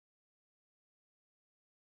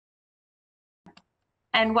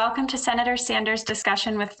and welcome to Senator Sanders'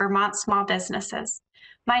 discussion with Vermont small businesses.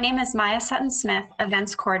 My name is Maya Sutton-Smith,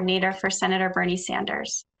 Events Coordinator for Senator Bernie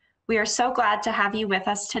Sanders. We are so glad to have you with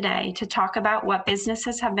us today to talk about what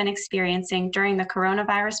businesses have been experiencing during the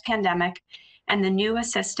coronavirus pandemic and the new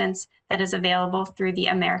assistance that is available through the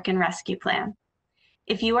American Rescue Plan.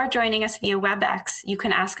 If you are joining us via WebEx, you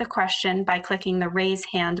can ask a question by clicking the Raise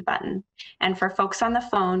Hand button. And for folks on the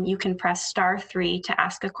phone, you can press *3 to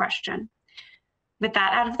ask a question. With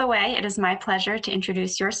that out of the way, it is my pleasure to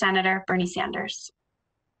introduce your Senator, Bernie Sanders.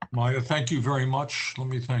 Maya, thank you very much. Let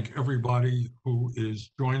me thank everybody who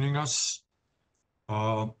is joining us.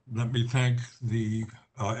 Let me thank the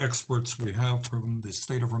experts we have from the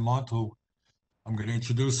state of Vermont, who I'm going to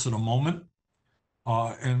introduce in a moment.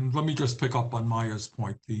 And let me just pick up on Maya's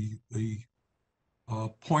point. The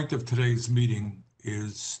point of today's meeting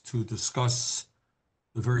is to discuss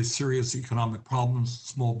the very serious economic problems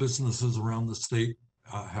small businesses around the state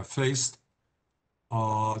have faced,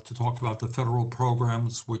 to talk about the federal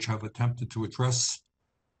programs which have attempted to address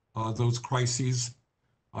those crises,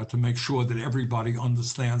 to make sure that everybody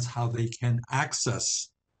understands how they can access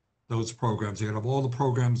those programs. You have all the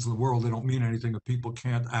programs in the world, they don't mean anything if people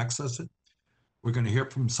can't access it. We're going to hear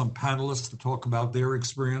from some panelists to talk about their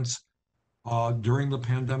experience during the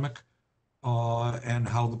pandemic and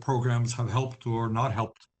how the programs have helped or not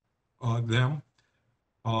helped them.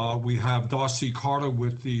 We have Darcy Carter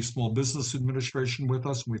with the Small Business Administration with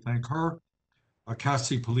us, and we thank her.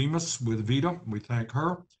 Cassie Polimas with VITA, we thank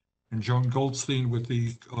her. And Joan Goldstein with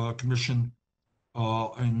the Commission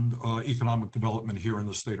on Economic Development here in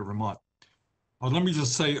the state of Vermont. Let me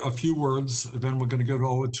just say a few words, then we're going to go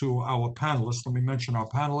over to our panelists. Let me mention our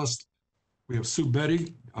panelists. We have Sue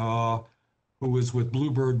Betty, who is with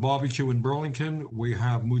Bluebird Barbecue in Burlington. We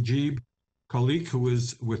have Mujib Khalik, who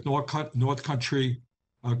is with North Country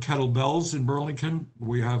Kettlebells in Burlington.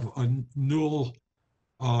 We have Newell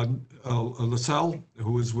LaSalle,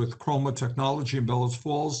 who is with Chroma Technology in Bellows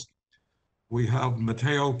Falls. We have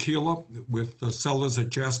Mateo Keela with the Sellers at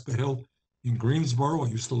Jasper Hill in Greensboro. I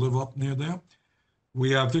used to live up near there.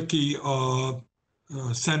 We have Vicki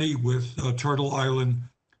Senni with Turtle Island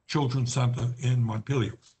Children's Center in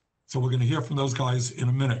Montpelier. So we're going to hear from those guys in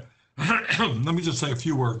a minute. Let me just say a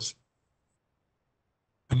few words.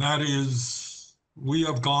 And that is, we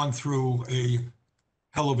have gone through a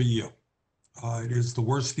hell of a year. It is the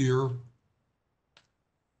worst year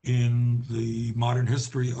in the modern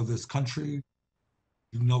history of this country.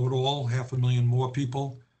 You know it all, 500,000 more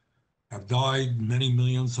people have died, many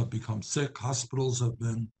millions have become sick, hospitals have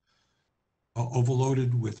been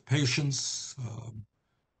overloaded with patients,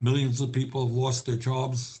 millions of people have lost their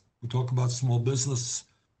jobs. We talk about small business,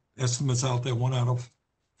 estimates out there, 1 out of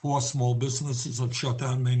 4 small businesses have shut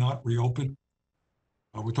down, may not reopen.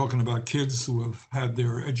 We're talking about kids who have had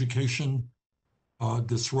their education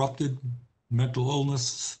disrupted, mental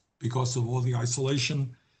illness because of all the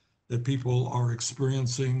isolation that people are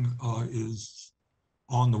experiencing is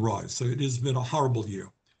on the rise. So it has been a horrible year.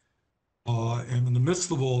 And in the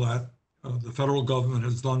midst of all that, the federal government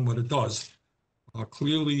has done what it does.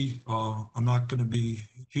 Clearly, I'm not going to be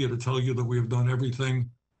here to tell you that we have done everything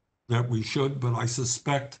that we should, but I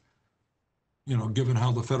suspect, given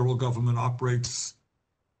how the federal government operates,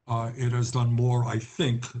 it has done more, I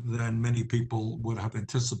think, than many people would have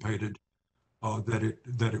anticipated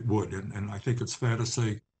that it would. And I think it's fair to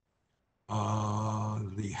say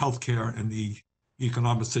the healthcare and the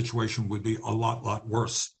economic situation would be a lot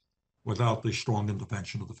worse without the strong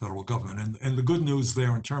intervention of the federal government. And the good news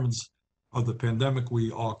there in terms of the pandemic, we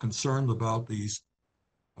are concerned about these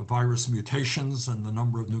virus mutations and the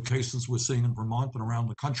number of new cases we're seeing in Vermont and around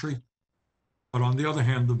the country. But on the other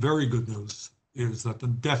hand, the very good news is that the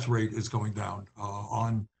death rate is going down.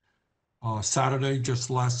 On Saturday, just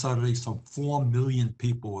last Saturday, some 4 million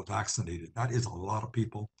people were vaccinated. That is a lot of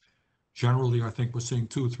people. Generally, I think we're seeing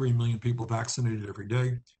 2 or 3 million people vaccinated every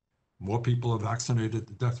day. More people are vaccinated,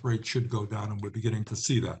 the death rate should go down, and we're beginning to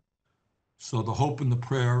see that. So the hope and the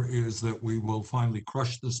prayer is that we will finally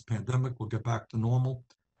crush this pandemic, we'll get back to normal,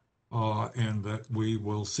 and that we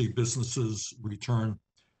will see businesses return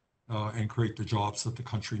and create the jobs that the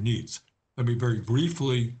country needs. Let me very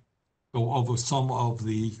briefly go over some of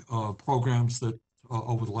the programs that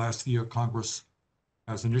over the last year Congress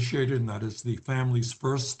has initiated, and that is the Families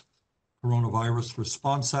First Coronavirus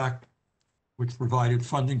Response Act, which provided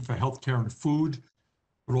funding for healthcare and food,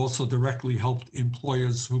 but also directly helped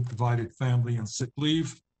employers who provided family and sick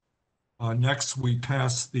leave. Next, we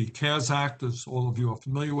passed the CARES Act, as all of you are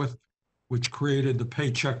familiar with, which created the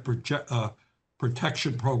Paycheck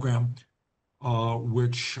Protection Program,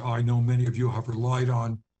 which I know many of you have relied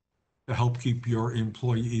on to help keep your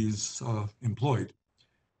employees employed.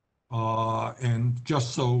 And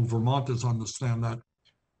just so Vermonters understand that,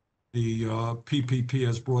 the PPP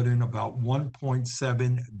has brought in about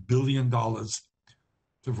 $1.7 billion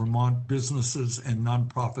to Vermont businesses and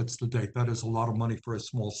nonprofits to date. That is a lot of money for a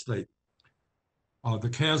small state. The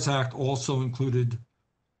CARES Act also included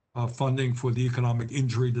funding for the Economic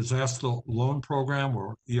Injury Disaster Loan Program,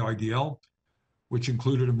 or EIDL, which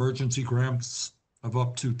included emergency grants of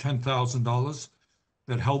up to $10,000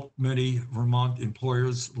 that helped many Vermont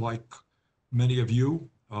employers like many of you,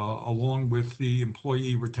 along with the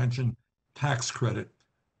employee retention tax credit.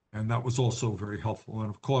 And that was also very helpful. And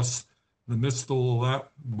of course, in the midst of all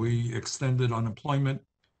that, we extended unemployment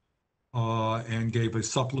and gave a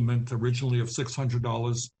supplement originally of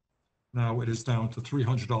 $600. Now it is down to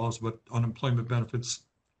 $300, but unemployment benefits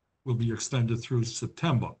will be extended through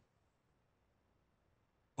September.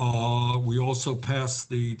 We also passed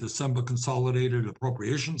the December Consolidated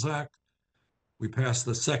Appropriations Act. We passed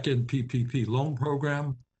the second PPP loan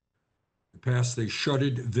program. We passed a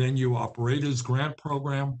shuttered venue operators grant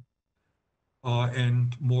program.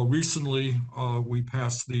 And more recently, we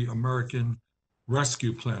passed the American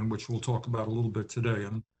Rescue Plan, which we'll talk about a little bit today.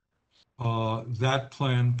 And that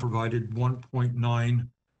plan provided $1.9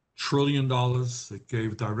 trillion. It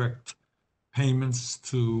gave direct payments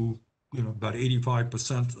to about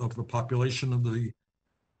 85% of the population of the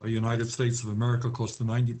United States of America, close to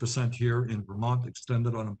 90% here in Vermont,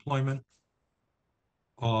 extended unemployment.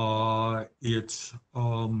 It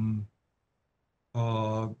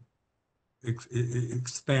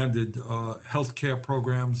expanded healthcare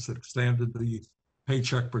programs. It expanded the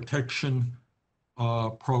Paycheck Protection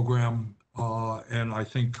Program, and I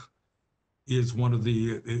think is one of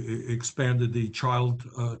the expanded the child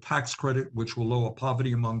tax credit, which will lower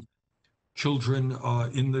poverty among children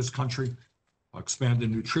in this country. Expanded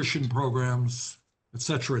nutrition programs, et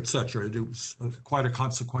cetera, et cetera. It was quite a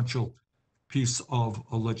consequential piece of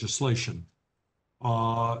legislation.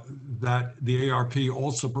 That the ARP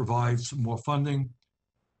also provides more funding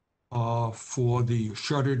for the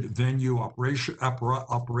Shuttered Venue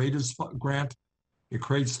Operators Grant. It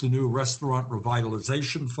creates the new Restaurant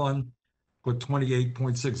Revitalization Fund, put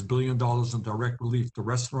 $28.6 billion in direct relief to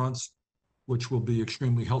restaurants, which will be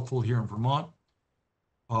extremely helpful here in Vermont.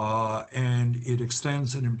 And it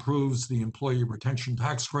extends and improves the employee retention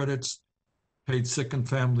tax credits, paid sick and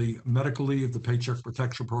family medical leave, the Paycheck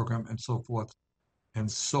Protection Program, and so forth and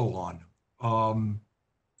so on.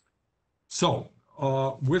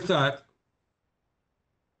 With that,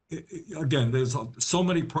 again, there's so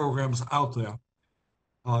many programs out there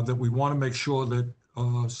that we want to make sure that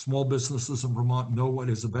small businesses in Vermont know what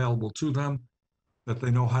is available to them, that they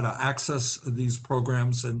know how to access these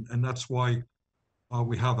programs, and that's why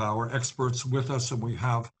we have our experts with us, and we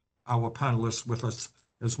have our panelists with us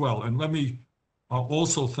as well. And let me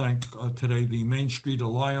also thank today the Main Street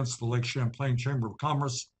Alliance, the Lake Champlain Chamber of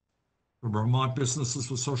Commerce, the Vermont Businesses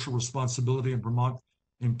for Social Responsibility, and Vermont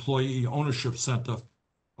Employee Ownership Center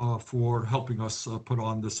for helping us put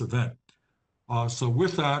on this event. So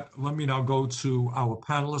with that, let me now go to our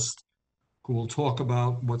panelists who will talk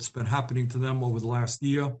about what's been happening to them over the last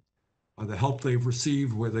year, the help they've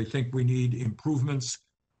received, where they think we need improvements.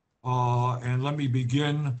 And let me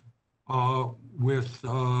begin with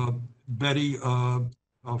Betty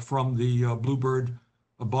from the Bluebird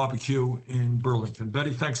Barbecue in Burlington.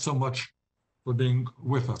 Betty, thanks so much for being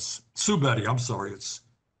with us. Sue Betty, I'm sorry, it's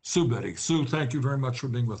Sue Betty. Sue, thank you very much for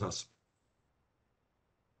being with us.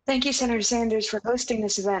 Thank you, Senator Sanders, for hosting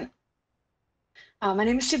this event. My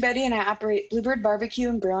name is Sue Betty, and I operate Bluebird Barbecue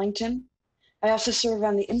in Burlington. I also serve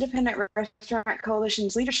on the Independent Restaurant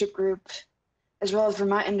Coalition's leadership group, as well as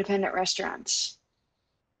Vermont Independent Restaurants.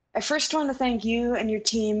 I first want to thank you and your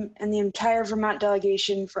team and the entire Vermont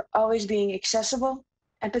delegation for always being accessible,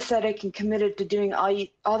 empathetic, and committed to doing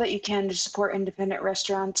all that you can to support independent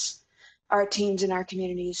restaurants, our teams, and our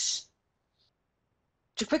communities.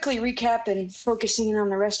 To quickly recap and focusing on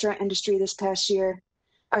the restaurant industry this past year,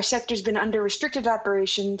 our sector's been under restricted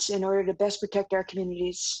operations in order to best protect our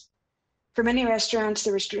communities. For many restaurants,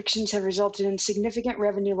 the restrictions have resulted in significant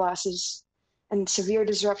revenue losses and severe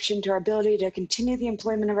disruption to our ability to continue the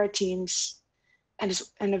employment of our teams and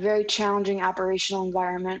in a very challenging operational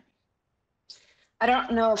environment. I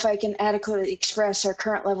don't know if I can adequately express our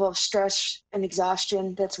current level of stress and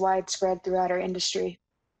exhaustion that's widespread throughout our industry.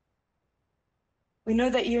 We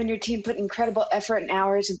know that you and your team put incredible effort and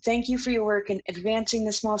hours, and thank you for your work in advancing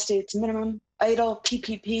the small states minimum, EIDL,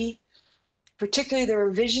 PPP, particularly the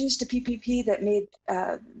revisions to PPP that made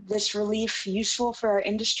this relief useful for our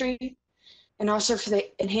industry, and also for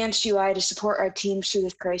the enhanced UI to support our teams through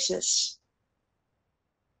this crisis.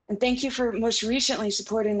 And thank you for most recently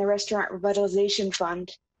supporting the Restaurant Revitalization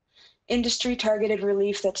Fund, industry-targeted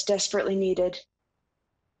relief that's desperately needed.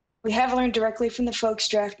 We have learned directly from the folks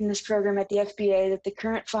drafting this program at the FBA that the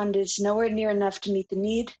current fund is nowhere near enough to meet the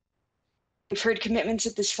need. We've heard commitments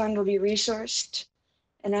that this fund will be resourced,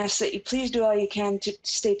 and ask that you please do all you can to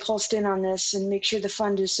stay pulsed in on this and make sure the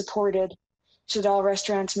fund is supported so that all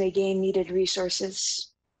restaurants may gain needed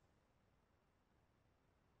resources.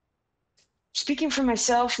 Speaking for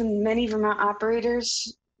myself and many Vermont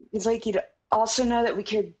operators, we'd like you to also know that we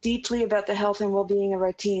care deeply about the health and well-being of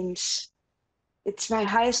our teams. It's my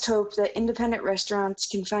highest hope that independent restaurants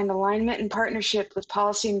can find alignment and partnership with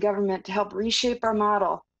policy and government to help reshape our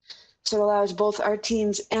model so it allows both our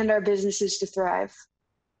teams and our businesses to thrive.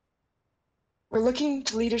 We're looking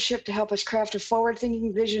to leadership to help us craft a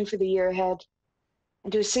forward-thinking vision for the year ahead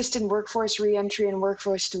and to assist in workforce reentry and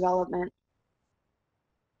workforce development.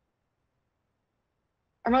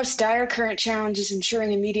 Our most dire current challenge is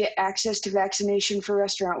ensuring immediate access to vaccination for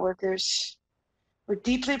restaurant workers. We're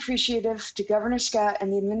deeply appreciative to Governor Scott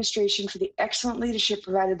and the administration for the excellent leadership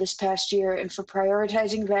provided this past year and for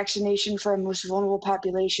prioritizing vaccination for our most vulnerable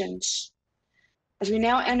populations. As we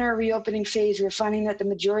now enter a reopening phase, we're finding that the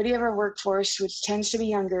majority of our workforce, which tends to be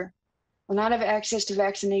younger, will not have access to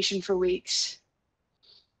vaccination for weeks.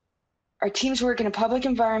 Our teams work in a public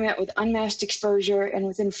environment with unmasked exposure and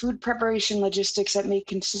within food preparation logistics that make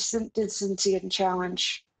consistent distancing a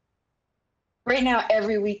challenge. Right now,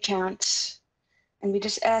 every week counts, and we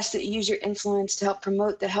just ask that you use your influence to help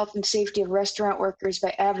promote the health and safety of restaurant workers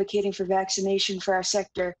by advocating for vaccination for our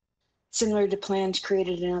sector, similar to plans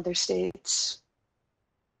created in other states.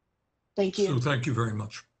 Thank you. So thank you very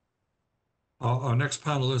much. Our next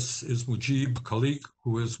panelist is Mujib Khalik,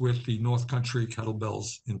 who is with the North Country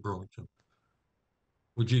Kettlebells in Burlington.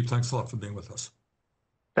 Mujib, thanks a lot for being with us.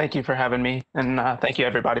 Thank you for having me, and thank you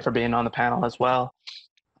everybody for being on the panel as well.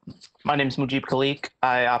 My name is Mujib Khalik.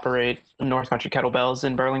 I operate North Country Kettlebells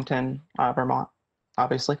in Burlington, Vermont,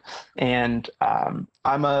 obviously. And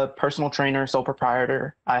I'm a personal trainer, sole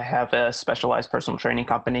proprietor. I have a specialized personal training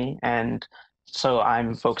company, and so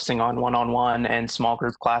I'm focusing on one-on-one and small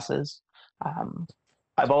group classes.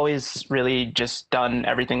 I've always really just done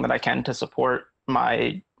everything that I can to support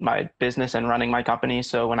my business and running my company.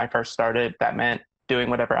 So when I first started, that meant doing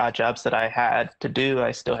whatever odd jobs that I had to do.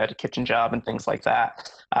 I still had a kitchen job and things like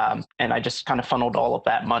that. And I just kind of funneled all of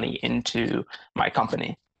that money into my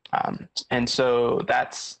company. And so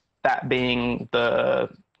that being the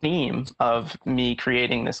theme of me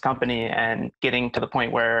creating this company and getting to the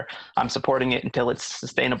point where I'm supporting it until it's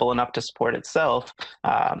sustainable enough to support itself.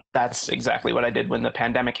 That's exactly what I did when the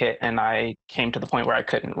pandemic hit and I came to the point where I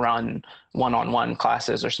couldn't run one-on-one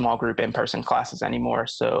classes or small group in-person classes anymore.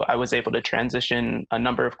 So I was able to transition a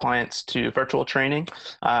number of clients to virtual training.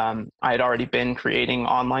 I had already been creating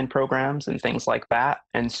online programs and things like that.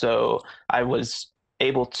 And so I was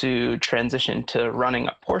able to transition to running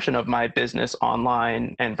a portion of my business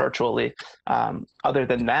online and virtually. Other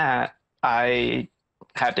than that, I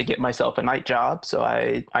had to get myself a night job. So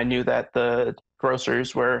I knew that the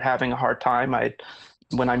grocers were having a hard time.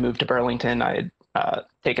 When I moved to Burlington, I had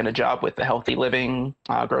taken a job with the Healthy Living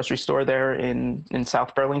grocery store there in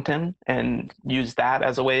South Burlington and used that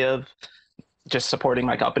as a way of just supporting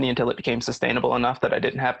my company until it became sustainable enough that I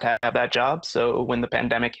didn't have to have that job. So when the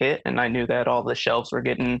pandemic hit and I knew that all the shelves were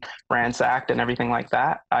getting ransacked and everything like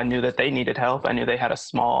that, I knew that they needed help. I knew they had a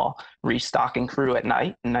small restocking crew at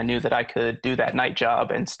night, and I knew that I could do that night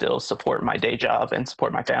job and still support my day job and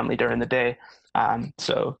support my family during the day.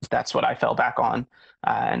 So that's what I fell back on.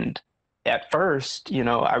 And at first,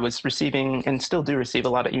 I was receiving and still do receive a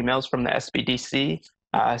lot of emails from the SBDC.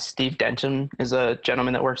 Steve Denton is a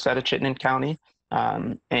gentleman that works out of Chittenden County,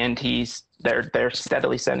 and they're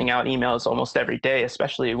steadily sending out emails almost every day,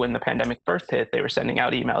 especially when the pandemic first hit. They were sending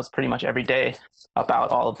out emails pretty much every day about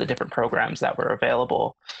all of the different programs that were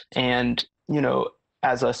available. And,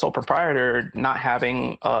 as a sole proprietor, not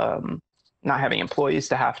having employees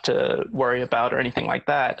to have to worry about or anything like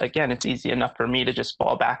that, again, it's easy enough for me to just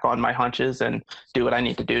fall back on my hunches and do what I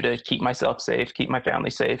need to do to keep myself safe, keep my family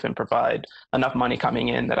safe, and provide enough money coming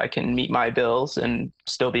in that I can meet my bills and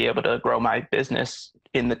still be able to grow my business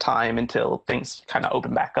in the time until things kind of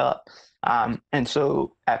open back up. And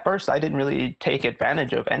so at first, I didn't really take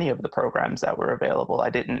advantage of any of the programs that were available. I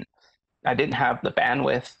didn't have the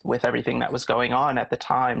bandwidth with everything that was going on at the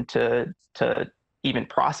time to even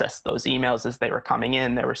process those emails as they were coming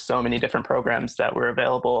in. There were so many different programs that were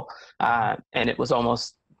available. And it was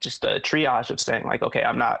almost just a triage of saying like, okay,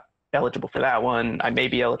 I'm not eligible for that one. I may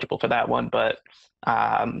be eligible for that one, but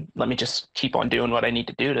let me just keep on doing what I need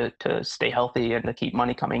to do to stay healthy and to keep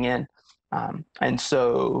money coming in. And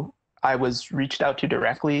so I was reached out to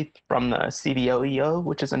directly from the CVOEO,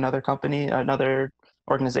 which is another company, another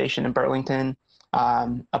organization in Burlington,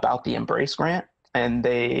 about the Embrace grant. And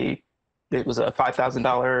it was a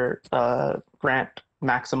 $5,000 grant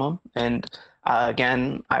maximum. And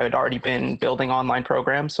again, I had already been building online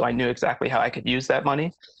programs, so I knew exactly how I could use that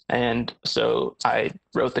money. And so I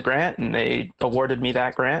wrote the grant and they awarded me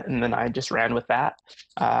that grant, and then I just ran with that.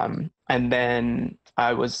 And then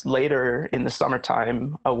I was later in the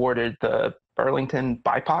summertime awarded the Burlington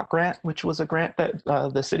BIPOC grant, which was a grant that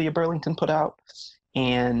the city of Burlington put out.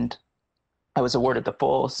 And I was awarded the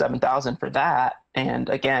full $7,000 for that. And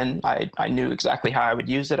again, I knew exactly how I would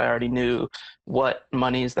use it. I already knew what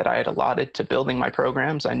monies that I had allotted to building my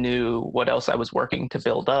programs. I knew what else I was working to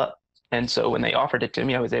build up. And so when they offered it to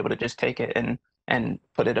me, I was able to just take it and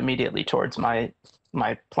put it immediately towards my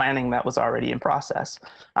planning that was already in process.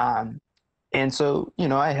 And so,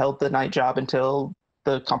 I held the night job until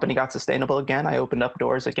the company got sustainable again. I opened up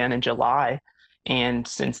doors again in July. And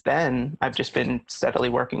since then, I've just been steadily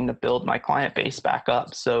working to build my client base back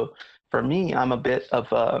up. So for me, I'm a bit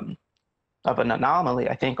of an anomaly,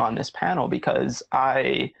 I think, on this panel, because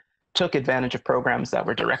I took advantage of programs that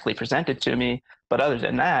were directly presented to me. But other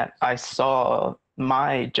than that, I saw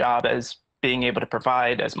my job as being able to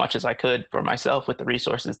provide as much as I could for myself with the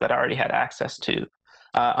resources that I already had access to.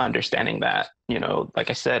 Understanding that, like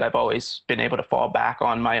I said, I've always been able to fall back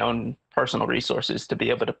on my own personal resources to be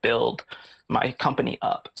able to build my company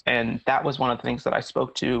up. And that was one of the things that I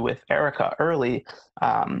spoke to with Erica early,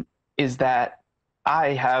 is that I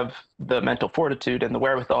have the mental fortitude and the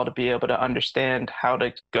wherewithal to be able to understand how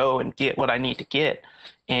to go and get what I need to get.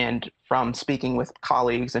 And from speaking with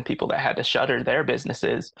colleagues and people that had to shutter their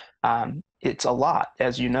businesses, it's a lot,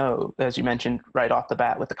 as you mentioned right off the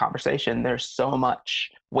bat with the conversation. There's so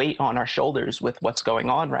much weight on our shoulders with what's going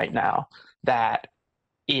on right now that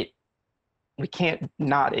we can't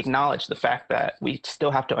not acknowledge the fact that we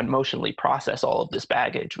still have to emotionally process all of this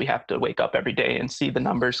baggage. We have to wake up every day and see the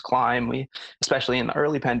numbers climb. Especially in the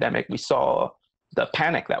early pandemic, we saw the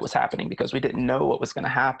panic that was happening because we didn't know what was going to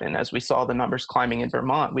happen. As we saw the numbers climbing in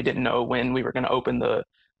Vermont, we didn't know when we were going to open the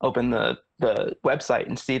website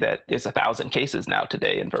and see that there's 1,000 cases now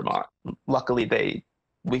today in Vermont. Luckily,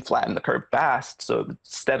 we flattened the curve fast, so it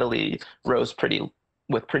steadily rose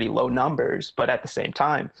with pretty low numbers. But at the same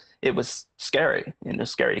time, it was scary, and it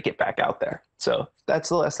was scary to get back out there. So that's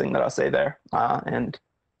the last thing that I'll say there. And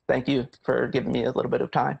thank you for giving me a little bit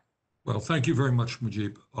of time. Well, thank you very much,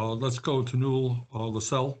 Mujib. Let's go to Newell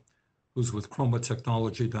Lascelles, who's with Chroma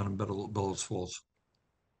Technology down in Bellows Falls.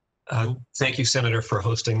 Thank you, Senator, for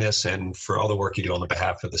hosting this and for all the work you do on the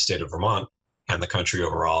behalf of the state of Vermont and the country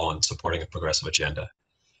overall in supporting a progressive agenda.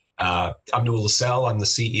 I'm Newell Lascelles. I'm the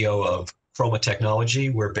CEO of Chroma Technology.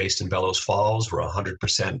 We're based in Bellows Falls. We're a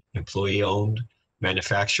 100% employee-owned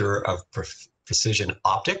manufacturer of precision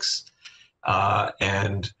optics.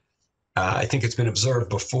 And I think it's been observed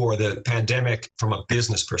before the pandemic from a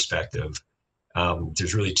business perspective.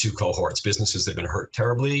 There's really two cohorts: businesses that have been hurt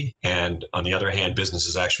terribly, and on the other hand,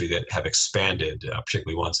 businesses actually that have expanded,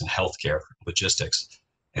 particularly ones in healthcare, logistics.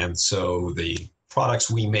 And so the products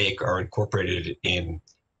we make are incorporated in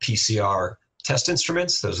PCR test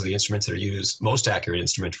instruments. Those are the instruments that are used, most accurate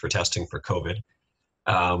instrument for testing for COVID.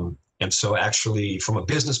 And so actually, from a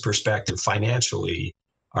business perspective, financially,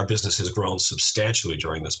 our business has grown substantially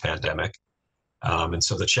during this pandemic. And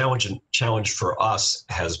so the challenge for us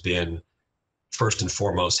has been, first and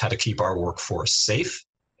foremost, how to keep our workforce safe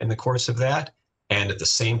in the course of that, and at the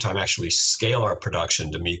same time actually scale our production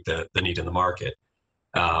to meet the need in the market.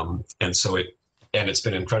 And it's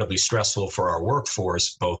been incredibly stressful for our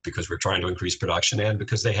workforce, both because we're trying to increase production and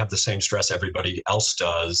because they have the same stress everybody else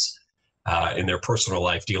does in their personal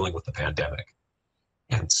life dealing with the pandemic.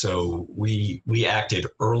 And so we acted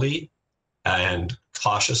early and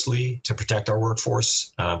cautiously to protect our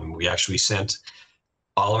workforce. We actually sent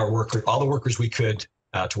all the workers we could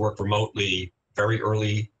to work remotely very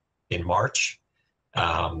early in March.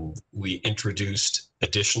 We introduced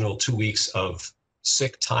additional 2 weeks of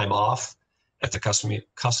sick time off at the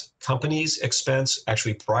company's expense,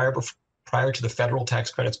 actually prior to the federal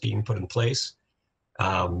tax credits being put in place.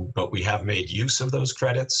 But we have made use of those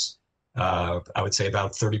credits. I would say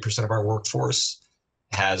about 30% of our workforce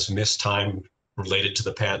has missed time related to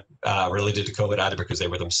COVID, either because they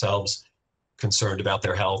were themselves concerned about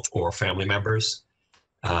their health or family members.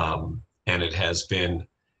 And it has been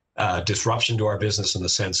disruption to our business in the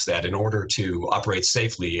sense that in order to operate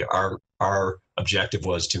safely, our objective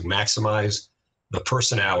was to maximize the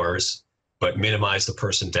person hours, but minimize the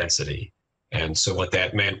person density. And so what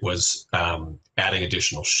that meant was adding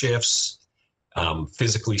additional shifts,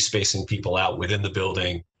 physically spacing people out within the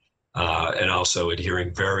building, and also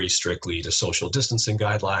adhering very strictly to social distancing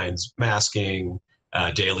guidelines, masking,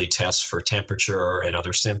 daily tests for temperature and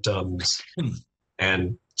other symptoms.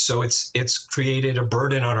 And so it's created a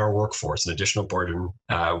burden on our workforce, an additional burden.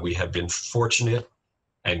 We have been fortunate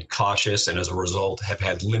and cautious, and as a result have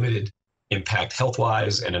had limited impact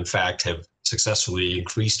health-wise, and in fact have successfully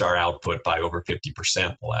increased our output by over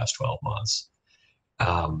 50% the last 12 months.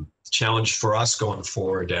 Challenge for us going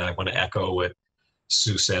forward, I want to echo what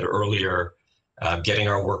Sue said earlier, getting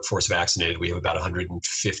our workforce vaccinated. We have about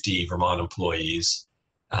 150 Vermont employees,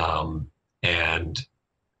 and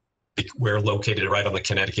we're located right on the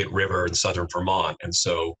Connecticut River in southern Vermont. And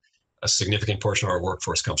so a significant portion of our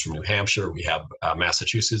workforce comes from New Hampshire. We have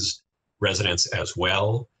Massachusetts residents as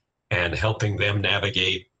well, and helping them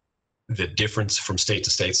navigate the difference from state to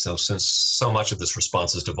state. So since so much of this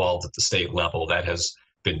response has devolved at the state level, that has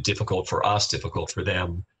been difficult for us, difficult for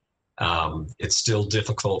them. It's still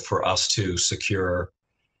difficult for us to secure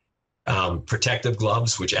protective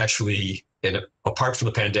gloves, which actually, apart from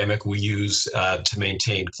the pandemic, we use to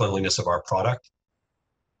maintain cleanliness of our product.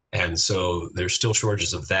 And so there's still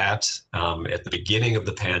shortages of that. At the beginning of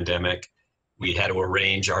the pandemic, we had to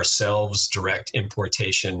arrange ourselves direct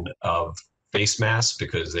importation of face masks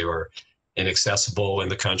because they were inaccessible in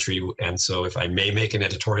the country. And so if I may make an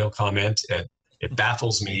editorial comment, it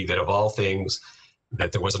baffles me that of all things,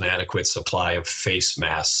 that there was an adequate supply of face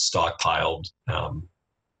masks stockpiled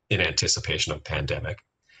in anticipation of the pandemic.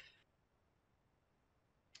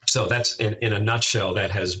 So that's, in a nutshell,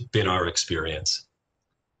 that has been our experience.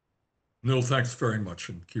 Neil, thanks very much,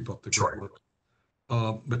 and keep up the good work.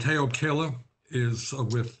 Mateo Kayla is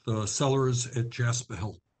with Sellers at Jasper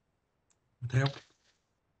Hill. Mateo?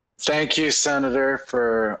 Thank you, Senator,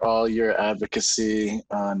 for all your advocacy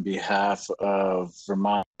on behalf of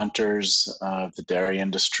Vermonters, the dairy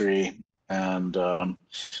industry, and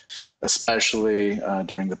especially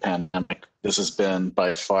during the pandemic. This has been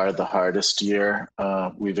by far the hardest year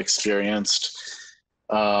we've experienced,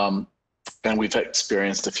 and we've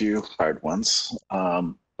experienced a few hard ones.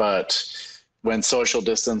 But when social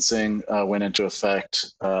distancing went into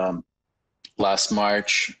effect last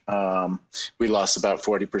March, we lost about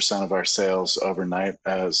 40% of our sales overnight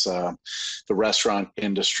as the restaurant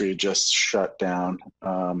industry just shut down.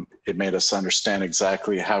 It made us understand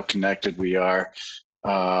exactly how connected we are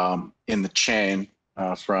in the chain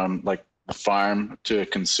from like the farm to a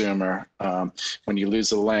consumer. When you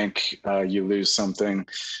lose a link, you lose something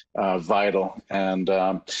vital. And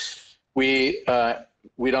we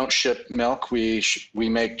don't ship milk. We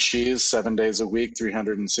make cheese 7 days a week,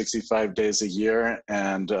 365 days a year.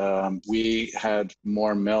 And we had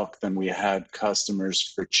more milk than we had customers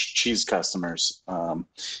for cheese customers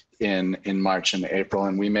in March and April.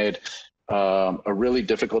 And we made a really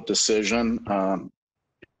difficult decision.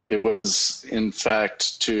 It was, in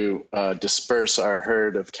fact, to disperse our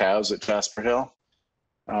herd of cows at Jasper Hill,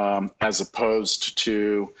 as opposed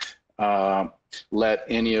to let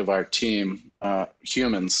any of our team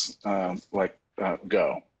humans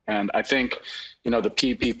go. And I think, the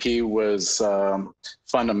PPP was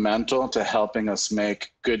fundamental to helping us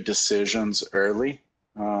make good decisions early.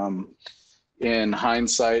 In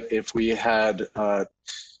hindsight, if we had,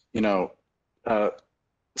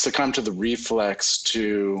 succumb to the reflex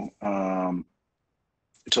to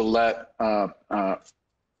let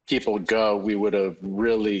people go, we would have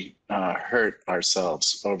really hurt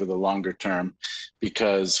ourselves over the longer term,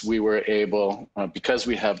 because we were able, because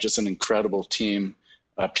we have just an incredible team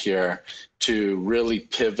up here, to really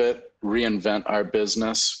pivot, reinvent our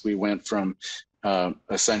business. We went from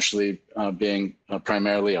essentially being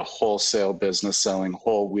primarily a wholesale business, selling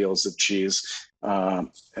whole wheels of cheese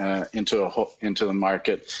into the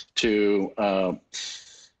market, to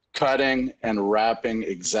cutting and wrapping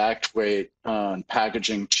exact weight and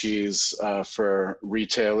packaging cheese for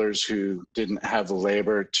retailers who didn't have the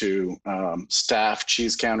labor to staff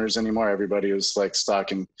cheese counters anymore. Everybody was like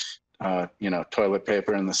stocking, toilet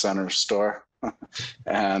paper in the center store.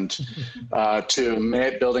 And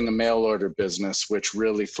to building a mail order business, which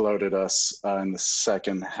really floated us in the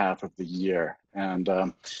second half of the year. And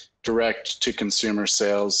direct to consumer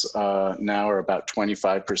sales now are about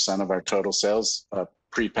 25% of our total sales.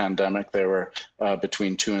 Pre-pandemic, they were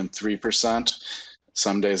between 2 and 3%.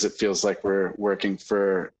 Some days it feels like we're working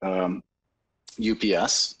for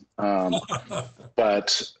UPS.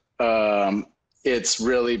 But it's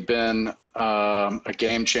really been a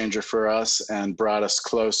game changer for us and brought us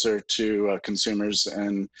closer to consumers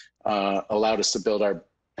and allowed us to build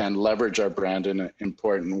and leverage our brand in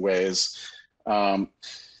important ways.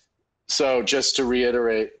 So just to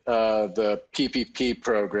reiterate, the PPP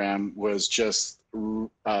program was just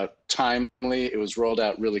timely. It was rolled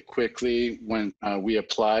out really quickly. When we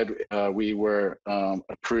applied, we were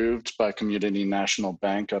approved by Community National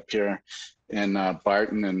Bank up here in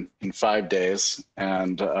Barton in 5 days.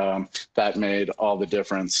 And that made all the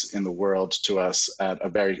difference in the world to us at a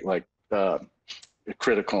very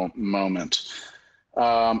critical moment.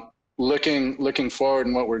 Looking forward,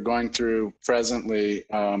 and what we're going through presently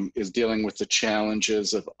is dealing with the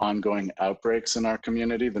challenges of ongoing outbreaks in our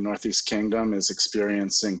community. The Northeast Kingdom is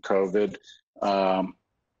experiencing COVID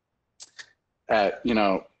at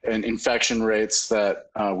an infection rates that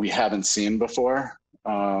we haven't seen before.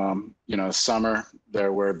 Summer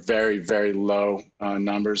there were very, very low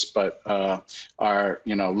numbers, but our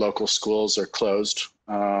local schools are closed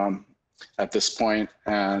at this point,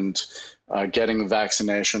 and getting the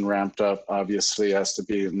vaccination ramped up obviously has to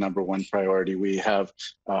be the #1 priority. We have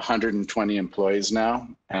 120 employees now,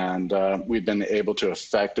 and we've been able to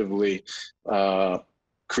effectively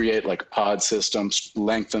create like pod systems,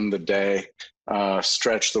 lengthen the day,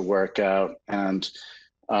 stretch the workout, and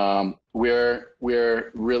we're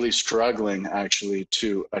really struggling actually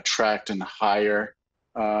to attract and hire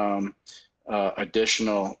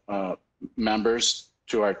additional members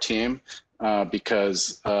to our team.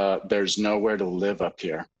 Because there's nowhere to live up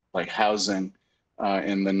here. Like housing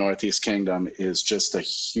in the Northeast Kingdom is just a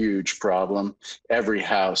huge problem. Every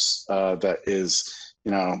house that is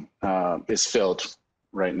filled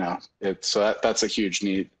right now. So that's a huge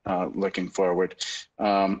need looking forward.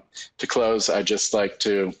 To close, I'd just like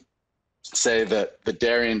to say that the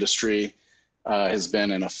dairy industry has been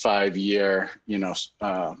in a 5-year,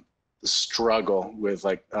 struggle with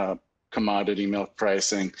commodity milk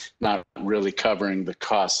pricing not really covering the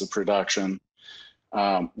costs of production.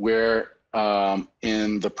 We're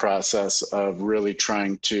in the process of really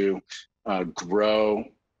trying to grow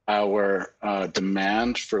our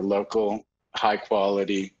demand for local high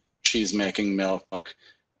quality cheese making milk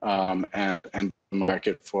and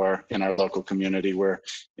market for in our local community. We're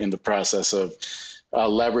in the process of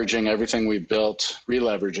leveraging everything we built,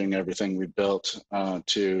 re-leveraging everything we built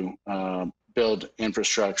to build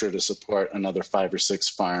infrastructure to support another 5 or 6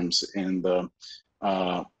 farms in the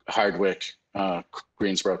Hardwick,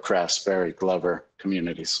 Greensboro, Craftsbury, Glover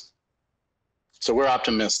communities. So we're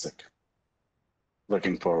optimistic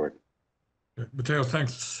looking forward. Mateo,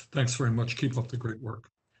 thanks very much. Keep up the great work.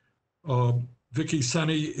 Vicky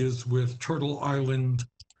Senni is with Turtle Island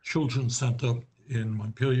Children's Center in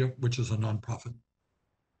Montpelier, which is a nonprofit.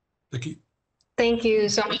 Vicky. Thank you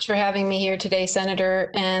so much for having me here today, Senator,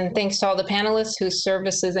 and thanks to all the panelists whose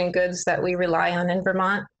services and goods that we rely on in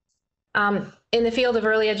Vermont. In the field of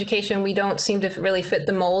early education, we don't seem to really fit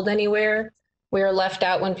the mold anywhere. We are left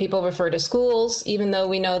out when people refer to schools, even though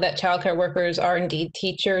we know that childcare workers are indeed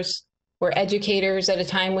teachers. We're educators at a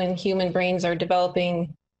time when human brains are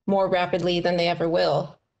developing more rapidly than they ever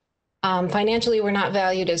will. Financially, we're not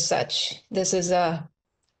valued as such. This is a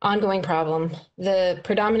ongoing problem. The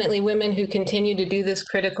predominantly women who continue to do this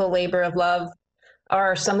critical labor of love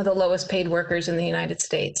are some of the lowest paid workers in the United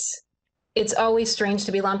States. It's always strange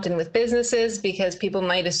to be lumped in with businesses because people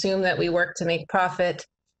might assume that we work to make profit.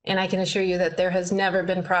 And I can assure you that there has never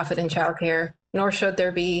been profit in childcare, nor should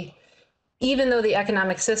there be, even though the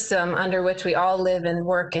economic system under which we all live and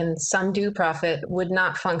work and some do profit would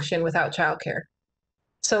not function without childcare.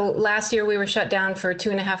 So last year we were shut down for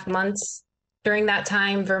 2.5 months. During that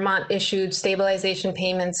time, Vermont issued stabilization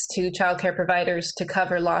payments to childcare providers to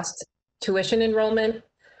cover lost tuition enrollment,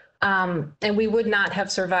 and we would not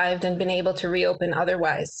have survived and been able to reopen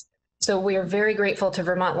otherwise. So we are very grateful to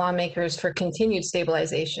Vermont lawmakers for continued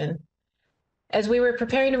stabilization. As we were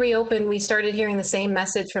preparing to reopen, we started hearing the same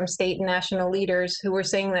message from state and national leaders who were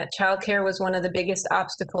saying that childcare was one of the biggest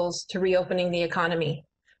obstacles to reopening the economy,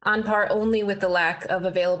 on par only with the lack of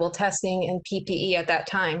available testing and PPE at that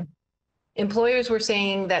time. Employers were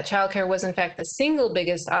saying that childcare was in fact the single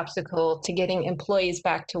biggest obstacle to getting employees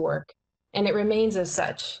back to work, and it remains as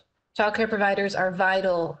such. Childcare providers are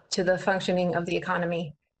vital to the functioning of the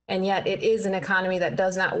economy, and yet it is an economy that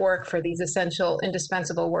does not work for these essential,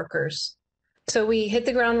 indispensable workers. So we hit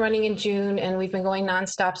the ground running in June, and we've been going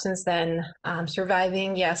nonstop since then,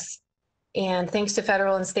 surviving, yes. And thanks to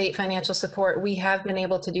federal and state financial support, we have been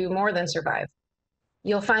able to do more than survive.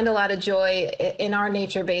 You'll find a lot of joy in our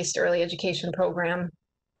nature-based early education program,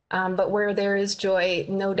 but where there is joy,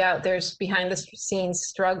 no doubt there's behind the scenes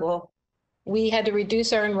struggle. We had to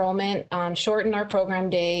reduce our enrollment, shorten our program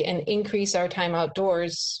day, and increase our time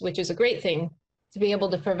outdoors, which is a great thing, to be able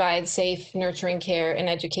to provide safe, nurturing care and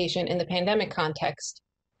education in the pandemic context.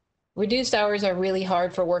 Reduced hours are really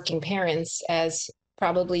hard for working parents, as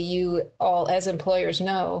probably you all as employers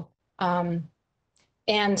know.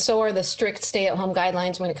 And so are the strict stay-at-home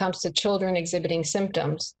guidelines when it comes to children exhibiting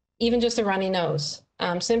symptoms, even just a runny nose.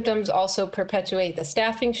 Symptoms also perpetuate the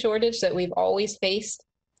staffing shortage that we've always faced,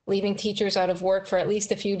 leaving teachers out of work for at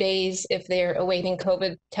least a few days if they're awaiting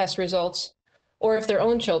COVID test results, or if their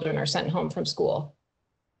own children are sent home from school.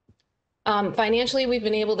 Financially, we've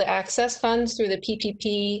been able to access funds through the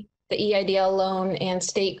PPP, the EIDL loan, and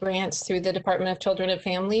state grants through the Department of Children and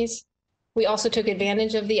Families. We also took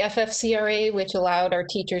advantage of the FFCRA, which allowed our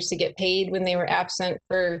teachers to get paid when they were absent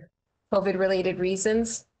for COVID-related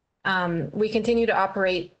reasons. We continue to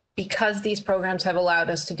operate because these programs have allowed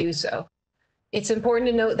us to do so. It's important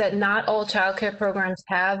to note that not all childcare programs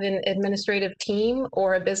have an administrative team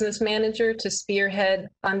or a business manager to spearhead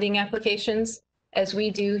funding applications, as we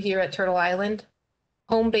do here at Turtle Island.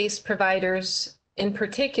 Home-based providers in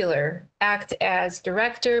particular act as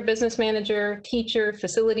director, business manager, teacher,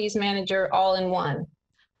 facilities manager, all in one.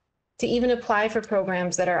 To even apply for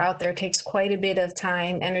programs that are out there takes quite a bit of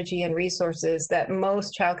time, energy, and resources that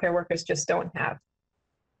most childcare workers just don't have.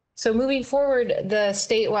 So moving forward, the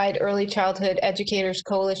statewide Early Childhood Educators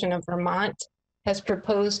Coalition of Vermont has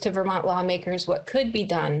proposed to Vermont lawmakers what could be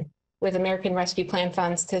done with American Rescue Plan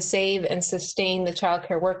funds to save and sustain the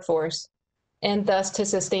childcare workforce, and thus to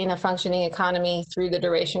sustain a functioning economy through the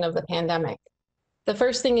duration of the pandemic. The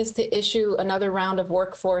first thing is to issue another round of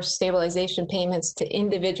workforce stabilization payments to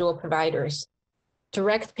individual providers.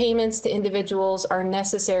 Direct payments to individuals are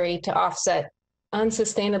necessary to offset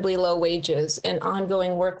unsustainably low wages and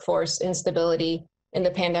ongoing workforce instability in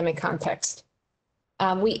the pandemic context.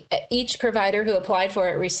 Each provider who applied for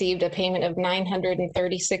it received a payment of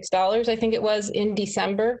 $936, I think it was, in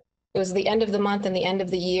December. It was the end of the month and the end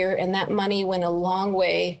of the year, and that money went a long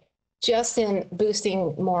way just in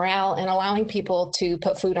boosting morale and allowing people to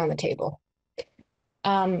put food on the table.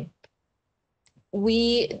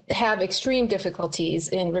 We have extreme difficulties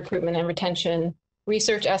in recruitment and retention.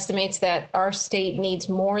 Research estimates that our state needs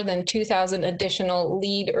more than 2,000 additional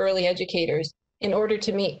lead early educators in order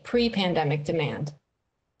to meet pre-pandemic demand.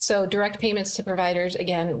 So direct payments to providers,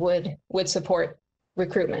 again, would support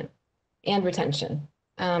recruitment and retention.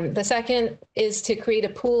 The second is to create a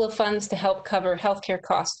pool of funds to help cover healthcare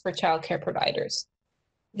costs for childcare providers.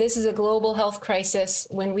 This is a global health crisis.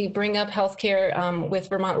 When we bring up healthcare with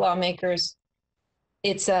Vermont lawmakers,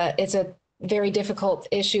 it's a very difficult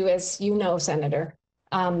issue, as you know, Senator.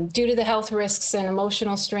 Due to the health risks and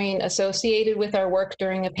emotional strain associated with our work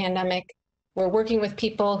during a pandemic, we're working with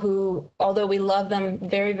people who, although we love them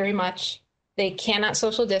very, very much, they cannot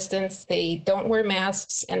social distance, they don't wear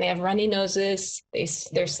masks, and they have runny noses,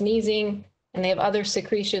 they're sneezing, and they have other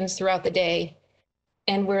secretions throughout the day.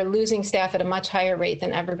 And we're losing staff at a much higher rate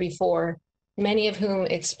than ever before, many of whom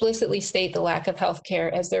explicitly state the lack of health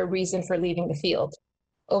care as their reason for leaving the field.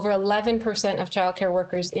 Over 11% of childcare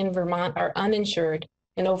workers in Vermont are uninsured,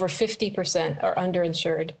 and over 50% are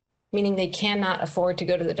underinsured, meaning they cannot afford to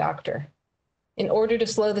go to the doctor. In order to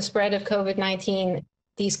slow the spread of COVID-19,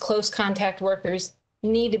 these close contact workers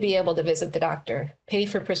need to be able to visit the doctor, pay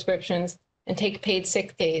for prescriptions, and take paid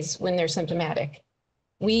sick days when they're symptomatic.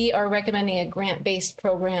 We are recommending a grant-based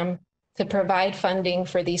program to provide funding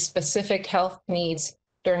for these specific health needs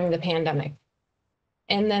during the pandemic.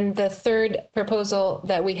 And then the third proposal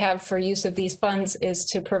that we have for use of these funds is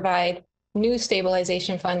to provide new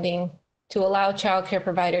stabilization funding to allow childcare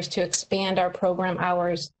providers to expand our program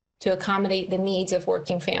hours to accommodate the needs of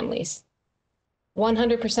working families.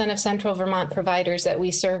 100% of Central Vermont providers that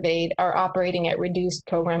we surveyed are operating at reduced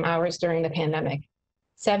program hours during the pandemic.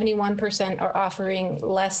 71% are offering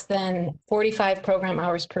less than 45 program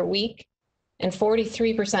hours per week, and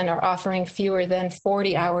 43% are offering fewer than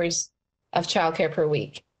 40 hours of childcare per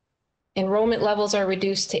week. Enrollment levels are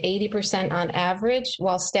reduced to 80% on average,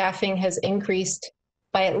 while staffing has increased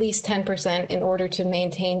by at least 10% in order to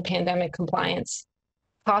maintain pandemic compliance.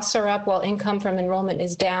 Costs are up while income from enrollment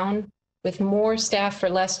is down, with more staff for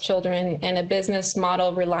less children and a business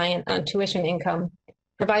model reliant on tuition income.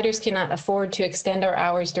 Providers cannot afford to extend our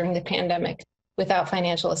hours during the pandemic without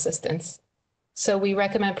financial assistance. So we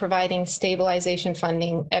recommend providing stabilization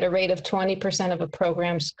funding at a rate of 20% of a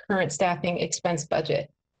program's current staffing expense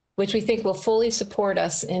budget, which we think will fully support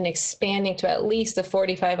us in expanding to at least a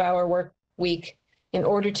 45-hour work week in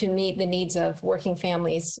order to meet the needs of working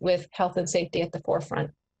families with health and safety at the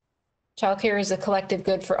forefront. Childcare is a collective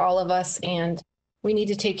good for all of us, and We need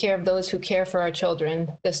to take care of those who care for our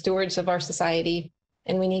children, the stewards of our society,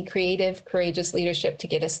 and we need creative, courageous leadership to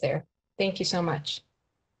get us there. Thank you so much.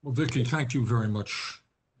 Well, Vicki, thank you very much.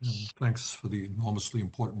 And thanks for the enormously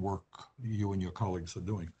important work you and your colleagues are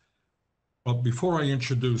doing. But before I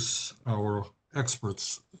introduce our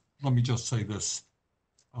experts, let me just say this.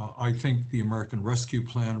 I think the American Rescue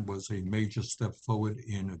Plan was a major step forward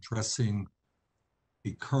in addressing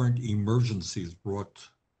the current emergencies brought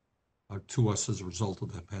to us as a result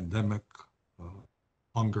of the pandemic,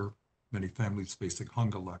 hunger, many families facing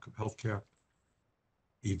hunger, lack of health care,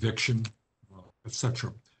 eviction,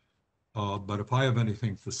 etc. But if I have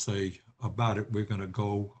anything to say about it, we're going to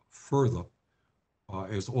go further.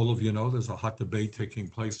 As all of you know, there's a hot debate taking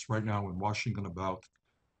place right now in Washington about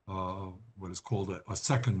what is called a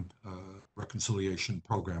second reconciliation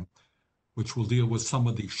program, which will deal with some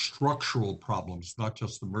of the structural problems, not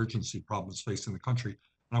just emergency problems facing the country.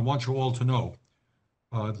 And I want you all to know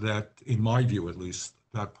that, in my view at least,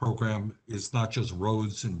 that program is not just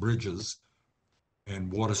roads and bridges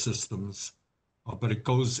and water systems, but it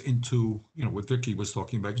goes into, what Vicki was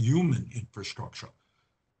talking about, human infrastructure.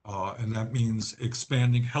 And that means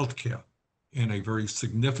expanding healthcare in a very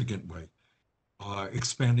significant way,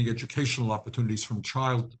 expanding educational opportunities from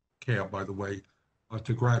child care, by the way,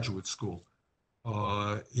 to graduate school.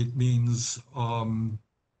 It means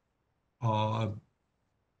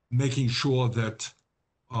making sure that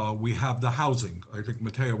we have the housing. I think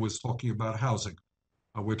Matteo was talking about housing.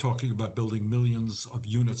 We're talking about building millions of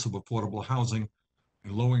units of affordable housing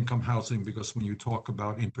and low-income housing, because when you talk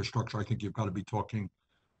about infrastructure, I think you've got to be talking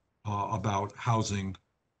about housing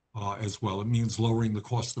as well. It means lowering the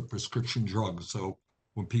cost of prescription drugs, so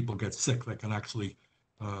when people get sick, they can actually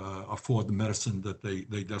afford the medicine that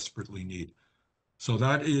they desperately need. So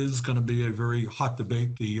that is going to be a very hot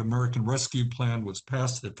debate. The American Rescue Plan was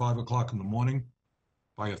passed at 5 o'clock in the morning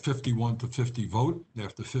by a 51-50 vote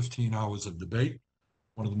after 15 hours of debate.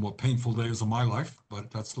 One of the more painful days of my life,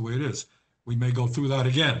 but that's the way it is. We may go through that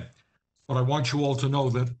again. But I want you all to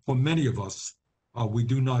know that for many of us, we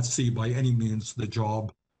do not see by any means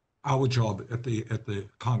our job at the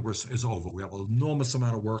Congress is over. We have an enormous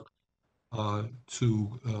amount of work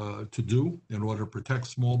to do in order to protect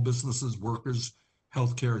small businesses, workers,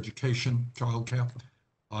 healthcare, education, childcare,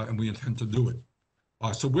 and we intend to do it.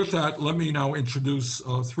 So with that, let me now introduce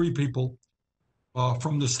three people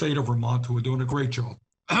from the state of Vermont who are doing a great job.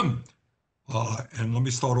 And let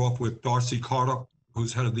me start off with Darcy Carter,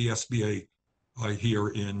 who's head of the SBA here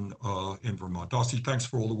in Vermont. Darcy, thanks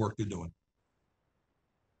for all the work you're doing.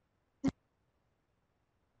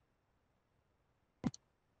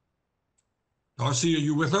 Darcy, are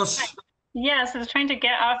you with us? Yes, I was trying to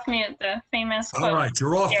get off mute, the famous quote. All right,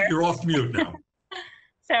 you're off mute now.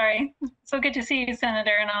 Sorry. So good to see you,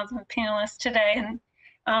 Senator, and all the panelists today.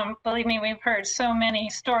 And believe me, we've heard so many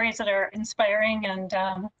stories that are inspiring and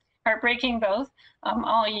heartbreaking both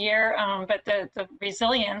all year, but the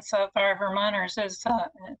resilience of our Vermonters is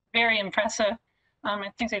very impressive. I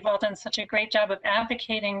think they've all done such a great job of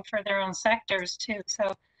advocating for their own sectors too.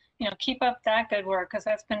 So, keep up that good work, because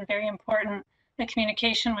that's been very important. The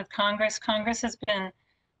communication with Congress. Congress has been,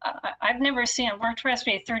 I've worked for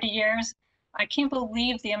SBA 30 years. I can't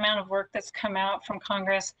believe the amount of work that's come out from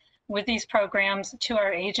Congress with these programs to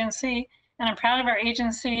our agency. And I'm proud of our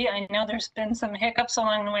agency. I know there's been some hiccups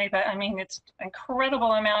along the way, but I mean, it's an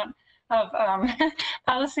incredible amount of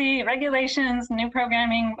policy, regulations, new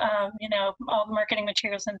programming, all the marketing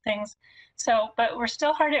materials and things. So, but we're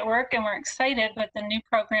still hard at work, and we're excited with the new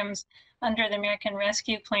programs under the American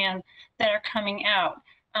Rescue Plan that are coming out.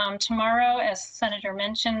 Tomorrow, as Senator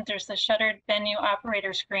mentioned, there's the Shuttered Venue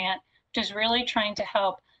Operators Grant, which is really trying to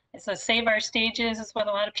help. It's a Save Our Stages is what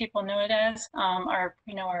a lot of people know it as. Our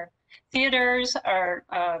theaters, our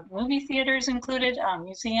movie theaters included,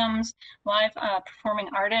 museums, live performing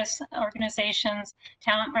artists, organizations,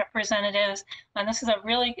 talent representatives. And this is a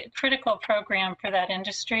really critical program for that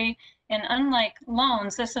industry. And unlike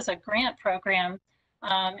loans, this is a grant program.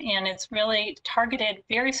 And it's really targeted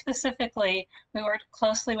very specifically. We worked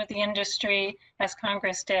closely with the industry, as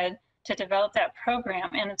Congress did, to develop that program.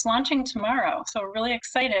 And it's launching tomorrow. So we're really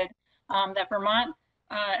excited that Vermont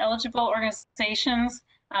eligible organizations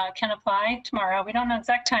can apply tomorrow. We don't know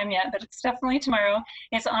exact time yet, but it's definitely tomorrow.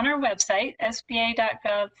 It's on our website, sba.gov/SBO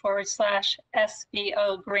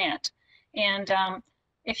grant. And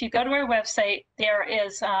if you go to our website, there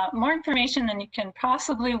is more information than you can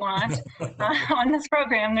possibly want on this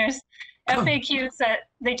program. There's FAQs that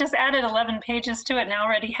they just added 11 pages to it and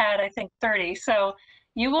already had, I think, 30. So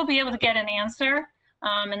you will be able to get an answer.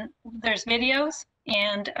 And there's videos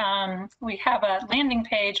And we have a landing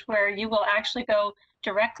page where you will actually go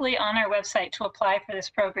directly on our website to apply for this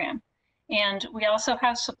program. And we also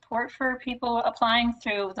have support for people applying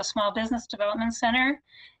through the Small Business Development Center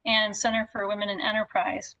and Center for Women in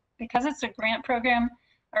Enterprise. Because it's a grant program,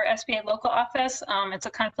 our SBA local office, it's a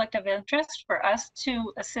conflict of interest for us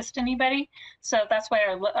to assist anybody. So that's why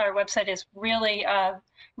our website is really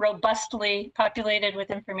robustly populated with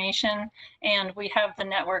information, and we have the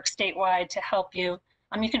network statewide to help you.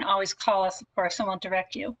 You can always call us, of course, and we'll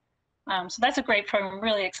direct you. So that's a great program I'm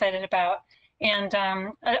really excited about. And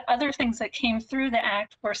other things that came through the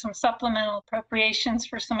Act were some supplemental appropriations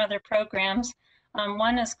for some other programs.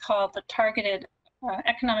 One is called the Targeted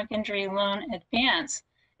Economic Injury Loan Advance.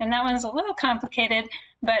 And that one's a little complicated,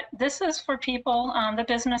 but this is for people, the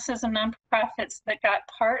businesses and nonprofits that got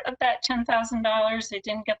part of that $10,000. They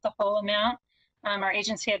didn't get the whole amount. Our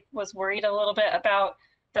agency was worried a little bit about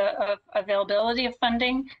the availability of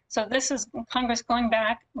funding. So this is Congress going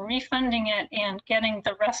back, refunding it, and getting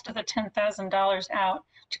the rest of the $10,000 out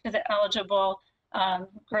to the eligible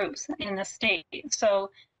groups in the state. So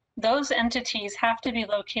those entities have to be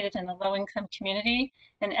located in a low-income community,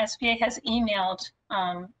 and SBA has emailed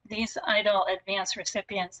these EIDL advance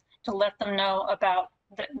recipients to let them know about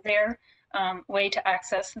their way to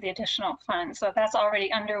access the additional funds. So that's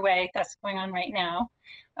already underway. That's going on right now.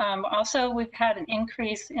 Also, we've had an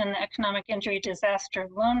increase in the Economic Injury Disaster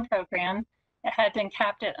Loan Program. It had been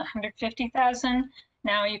capped at $150,000.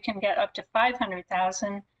 Now you can get up to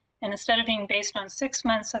 $500,000, and instead of being based on 6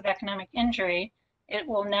 months of economic injury, it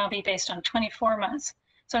will now be based on 24 months.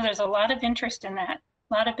 So there's a lot of interest in that.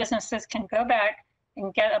 A lot of businesses can go back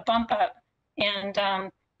and get a bump up. And I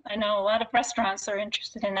know a lot of restaurants are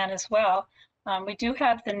interested in that as well. We do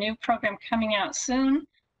have the new program coming out soon.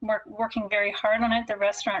 We're working very hard on it, the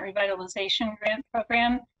Restaurant Revitalization Grant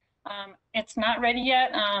Program. It's not ready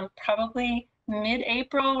yet, probably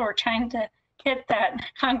mid-April. We're trying to hit that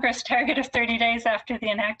Congress target of 30 days after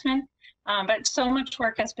the enactment. But so much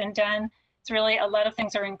work has been done. It's really, a lot of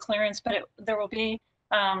things are in clearance, but there will be,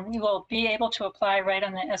 you will be able to apply right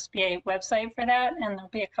on the SBA website for that, and there'll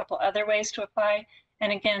be a couple other ways to apply.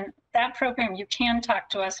 And again, that program, you can talk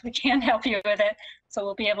to us, we can help you with it, so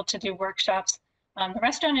we'll be able to do workshops. The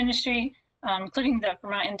restaurant industry, including the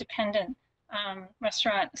Vermont Independent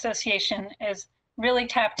Restaurant Association, is really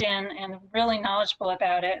tapped in and really knowledgeable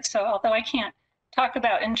about it. So although I can't talk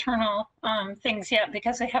about internal things yet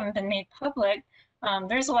because they haven't been made public,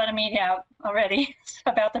 there's a lot of media out already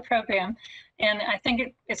about the program, and I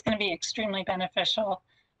think it's going to be extremely beneficial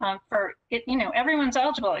for it. You know, everyone's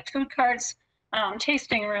eligible at food carts,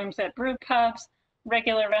 tasting rooms at brew pubs,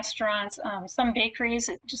 regular restaurants, some bakeries.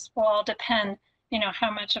 It just will all depend, you know,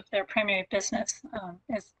 how much of their primary business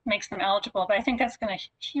makes them eligible. But I think that's going to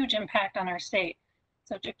huge impact on our state.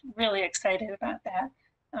 So just really excited about that.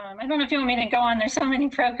 I don't know if you want me to go on. There's so many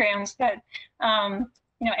programs that.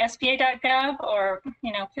 You know, sba.gov, or,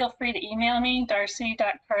 you know, feel free to email me,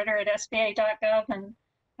 darcy.carter@sba.gov, and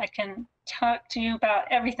I can talk to you about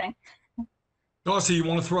everything. Darcy, you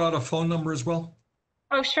want to throw out a phone number as well?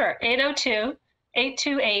 Oh, sure.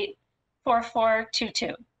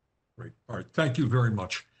 802-828-4422. Great. All right. Thank you very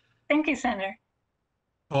much. Thank you, Senator.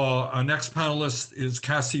 Our next panelist is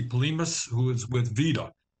Cassie Polimas, who is with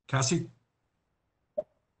VITA. Cassie?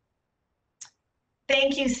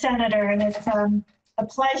 Thank you, Senator. And it's a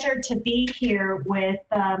pleasure to be here with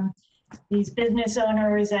these business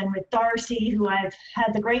owners and with Darcy, who I've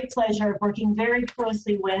had the great pleasure of working very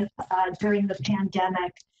closely with during the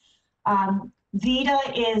pandemic. VITA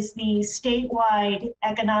is the statewide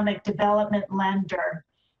economic development lender,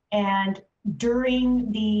 and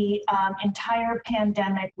during the entire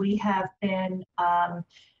pandemic, we have been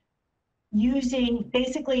using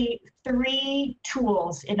basically 3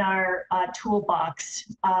 tools in our toolbox.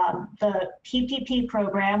 The PPP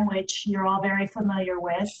program, which you're all very familiar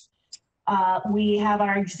with. We have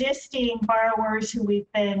our existing borrowers who we've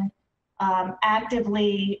been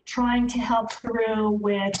actively trying to help through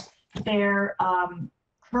with their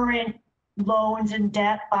current loans and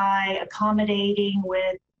debt by accommodating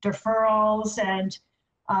with deferrals and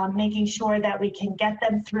making sure that we can get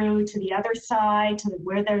them through to the other side, to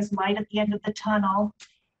where there's light at the end of the tunnel.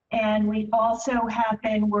 And we also have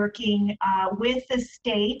been working with the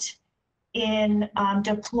state in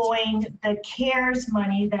deploying the CARES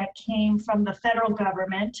money that came from the federal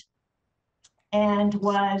government and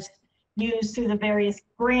was used through the various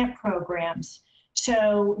grant programs.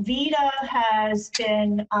 So VITA has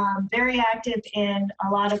been very active in a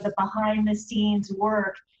lot of the behind the scenes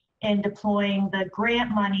work in deploying the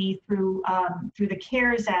grant money through the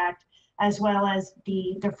CARES Act, as well as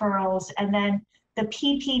the deferrals. And then The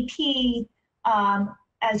PPP,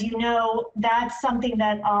 as you know, that's something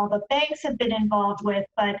that all the banks have been involved with,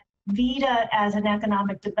 but VITA as an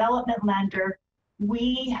economic development lender,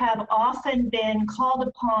 we have often been called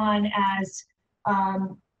upon as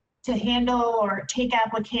to handle or take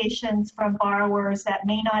applications from borrowers that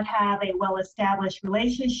may not have a well-established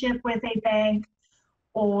relationship with a bank,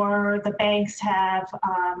 or the banks have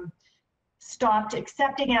stopped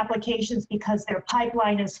accepting applications because their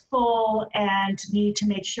pipeline is full and need to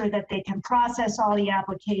make sure that they can process all the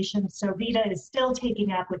applications. So VITA is still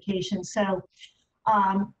taking applications. So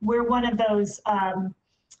we're one of those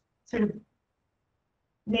sort of,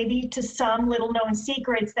 maybe to some little known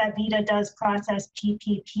secrets, that VITA does process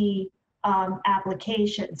PPP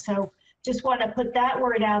applications. So just want to put that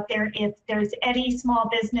word out there. If there's any small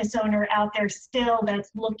business owner out there still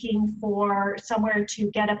that's looking for somewhere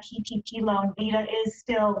to get a PPP loan, VITA is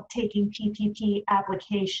still taking PPP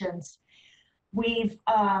applications. We've,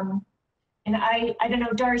 and I don't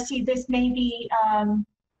know, Darcy, this may be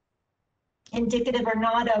indicative or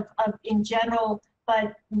not of in general,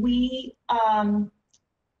 but we,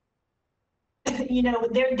 you know,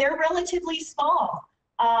 they're relatively small.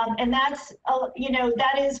 And that's, you know,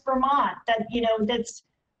 that is Vermont. That, you know, that's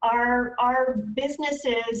our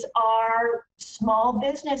businesses are small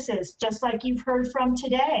businesses, just like you've heard from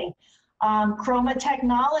today. Chroma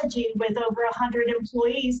Technology with over 100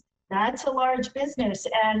 employees, that's a large business.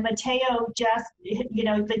 And Mateo, just, you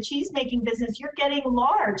know, the cheese making business, you're getting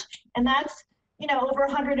large, and that's, you know, over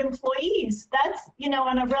 100 employees. That's, you know,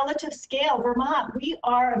 on a relative scale, Vermont, we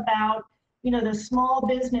are about, you know, the small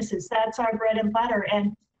businesses, that's our bread and butter.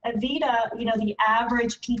 And at VITA, you know, the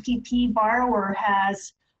average PPP borrower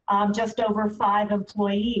has just over 5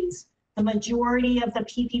 employees. The majority of the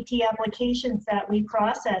PPP applications that we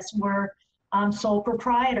processed were sole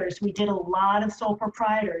proprietors. We did a lot of sole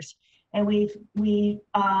proprietors. And we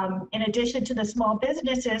in addition to the small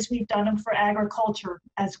businesses, we've done them for agriculture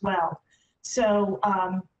as well. So,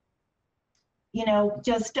 you know,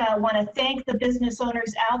 just want to thank the business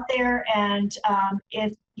owners out there. And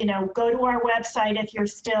if, you know, go to our website if you're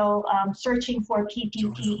still searching for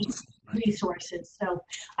PPP resources. So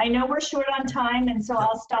I know we're short on time, and so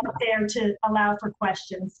I'll stop there to allow for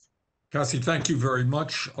questions. Cassie, thank you very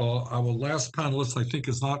much. Our last panelist, I think,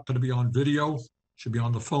 is not going to be on video. Should be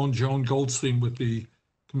on the phone. Joan Goldstein with the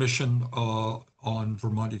Commission on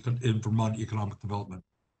Vermont Economic Development.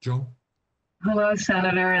 Joan? Hello,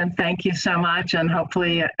 Senator, and thank you so much. And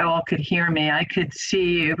hopefully all could hear me. I could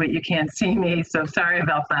see you, but you can't see me, so sorry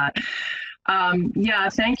about that. Yeah,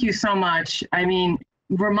 thank you so much. I mean,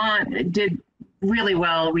 Vermont did really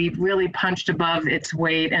well. We really punched above its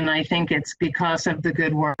weight, and I think it's because of the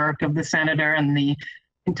good work of the Senator and the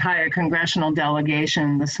entire congressional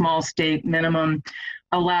delegation. The small state minimum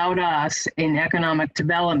allowed us in economic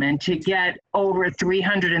development to get over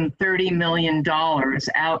 $330 million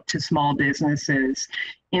out to small businesses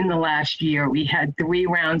in the last year. We had 3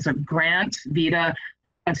 rounds of grants. VITA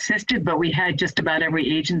assisted, but we had just about every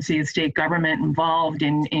agency of state government involved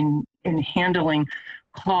in handling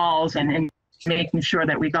calls and making sure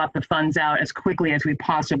that we got the funds out as quickly as we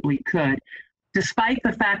possibly could. Despite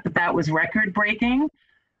the fact that that was record-breaking,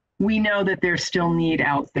 we know that there's still need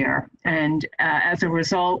out there. And as a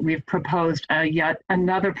result, we've proposed yet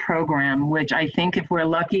another program, which I think if we're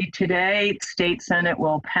lucky today, State Senate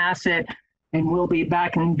will pass it, and we'll be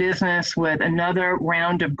back in business with another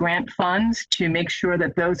round of grant funds to make sure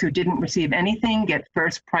that those who didn't receive anything get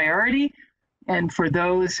first priority. And for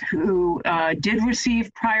those who did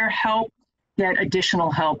receive prior help, get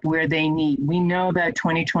additional help where they need. We know that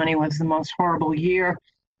 2020 was the most horrible year,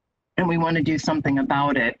 and we want to do something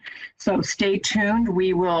about it. So stay tuned.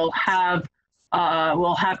 We will have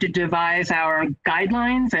we'll have to devise our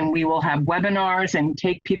guidelines, and we will have webinars and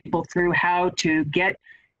take people through how to get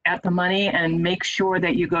at the money, and make sure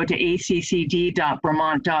that you go to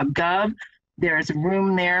accd.vermont.gov. There's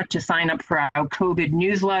room there to sign up for our COVID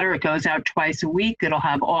newsletter. It goes out twice a week. It'll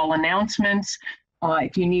have all announcements.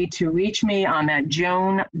 If you need to reach me, I'm at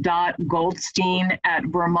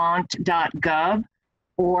joan.goldstein@vermont.gov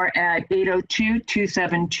or at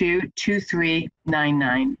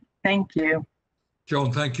 802-272-2399. Thank you.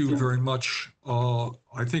 Joan, thank you very much.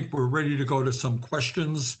 I think we're ready to go to some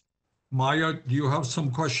questions. Maya, do you have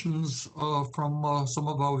some questions from some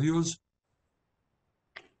of our viewers?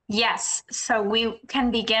 Yes, so we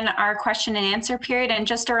can begin our question and answer period. And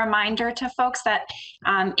just a reminder to folks that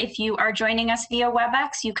if you are joining us via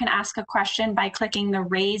WebEx, you can ask a question by clicking the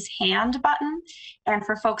raise hand button. And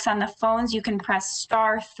for folks on the phones, you can press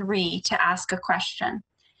 *3 to ask a question.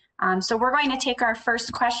 So we're going to take our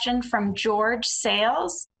first question from George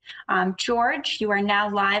Sales. George, you are now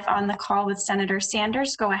live on the call with Senator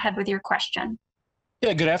Sanders. Go ahead with your question.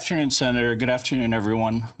 Yeah, good afternoon, Senator. Good afternoon,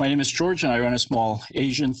 everyone. My name is George, and I run a small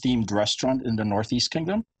Asian-themed restaurant in the Northeast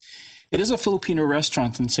Kingdom. It is a Filipino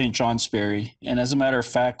restaurant in St. Johnsbury, and as a matter of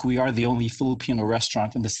fact, we are the only Filipino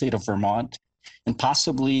restaurant in the state of Vermont, and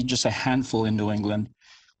possibly just a handful in New England.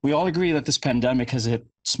 We all agree that this pandemic has hit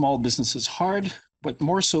small businesses hard, but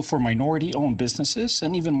more so for minority-owned businesses,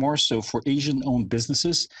 and even more so for Asian-owned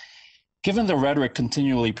businesses, given the rhetoric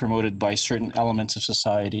continually promoted by certain elements of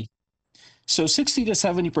society. So 60 to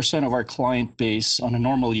 70% of our client base on a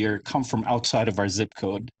normal year come from outside of our zip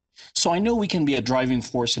code. So I know we can be a driving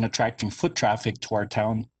force in attracting foot traffic to our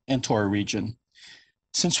town and to our region.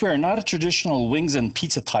 Since we are not a traditional wings and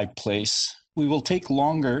pizza type place, we'll take a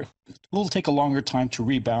longer time to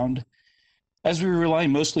rebound, as we rely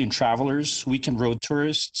mostly on travelers, weekend road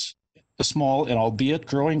tourists, a small and albeit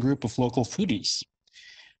growing group of local foodies.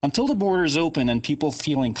 Until the borders open and people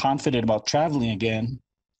feeling confident about traveling again,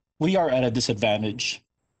 we are at a disadvantage.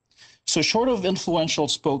 So short of influential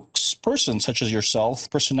spokespersons such as yourself,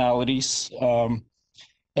 personalities,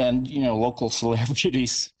 and local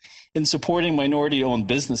celebrities in supporting minority-owned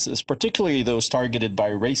businesses, particularly those targeted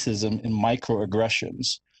by racism and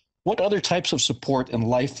microaggressions, what other types of support and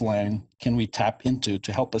lifeline can we tap into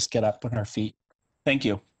to help us get up on our feet? Thank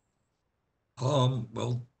you.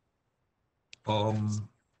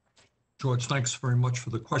 George, thanks very much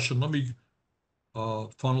for the question. Let me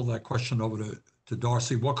funnel that question over to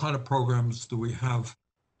Darcy. What kind of programs do we have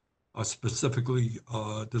specifically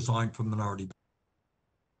designed for minority?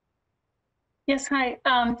 Yes, hi.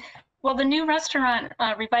 Well, the new restaurant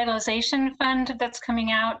revitalization fund that's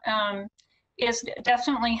coming out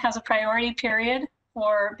definitely has a priority period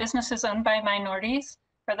for businesses owned by minorities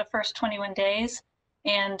for the first 21 days.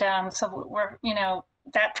 And so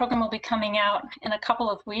that program will be coming out in a couple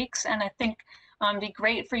of weeks. And I think it'd be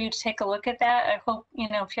great for you to take a look at that. I hope,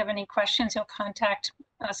 if you have any questions, you'll contact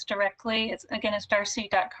us directly. It's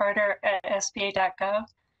darcy.carter@sba.gov.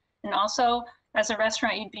 And also, as a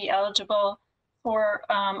restaurant, you'd be eligible for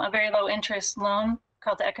a very low interest loan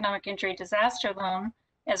called the Economic Injury Disaster Loan,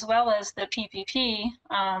 as well as the PPP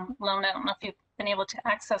loan. I don't know if you've been able to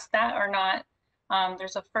access that or not.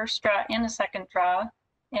 There's a first draw and a second draw.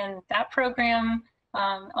 And that program,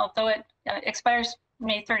 although it expires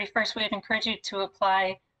May 31st, we would encourage you to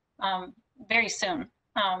apply very soon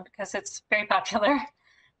because it's very popular.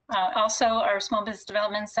 Also, our Small Business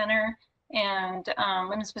Development Center and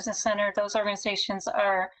Women's Business Center, those organizations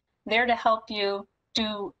are there to help you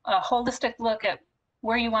do a holistic look at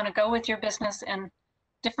where you want to go with your business and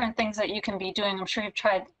different things that you can be doing. I'm sure you've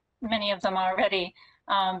tried many of them already,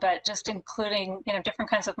 but just including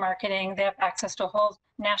different kinds of marketing. They have access to a whole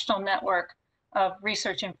national network of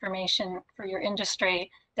research information for your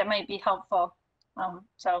industry that might be helpful.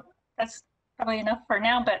 So that's probably enough for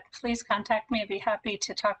now, but please contact me. I'd be happy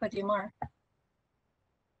to talk with you more.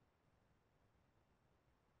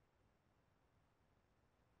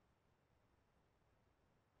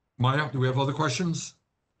 Maya, do we have other questions?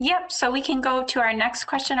 Yep, so we can go to our next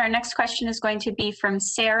question. Our next question is going to be from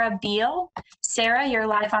Sarah Beal. Sarah, you're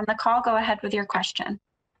live on the call. Go ahead with your question.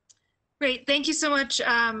 Great. Thank you so much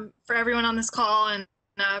for everyone on this call and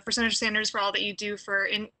for Senator Sanders for all that you do for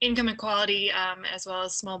income equality as well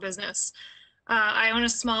as small business. I own a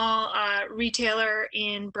small retailer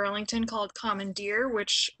in Burlington called Commandeer,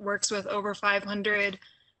 which works with over 500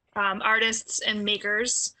 artists and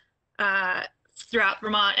makers throughout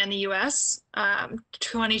Vermont and the US.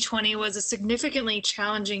 2020 was a significantly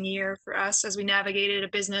challenging year for us as we navigated a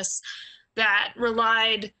business that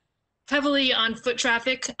relied heavily on foot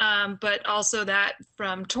traffic, but also that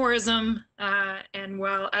from tourism and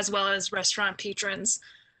as well as restaurant patrons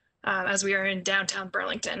as we are in downtown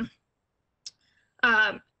Burlington.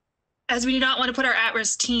 As we do not want to put our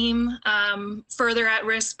at-risk team further at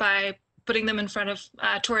risk by putting them in front of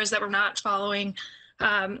tourists that were not following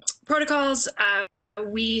protocols,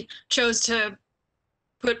 we chose to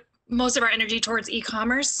put most of our energy towards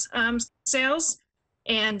e-commerce sales.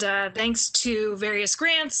 And thanks to various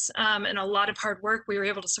grants and a lot of hard work, we were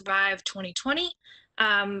able to survive 2020.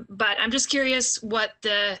 But I'm just curious what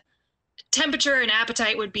the temperature and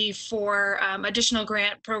appetite would be for additional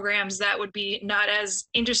grant programs that would be not as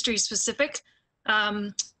industry specific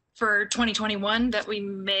for 2021 that we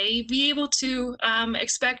may be able to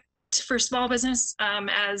expect for small business,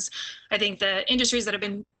 as I think the industries that have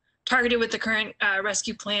been targeted with the current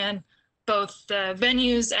rescue plan, both the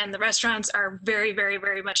venues and the restaurants are very, very,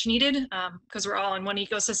 very much needed because we're all in one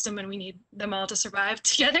ecosystem and we need them all to survive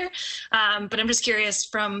together. But I'm just curious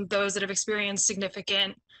from those that have experienced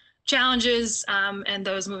significant challenges and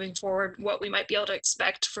those moving forward, what we might be able to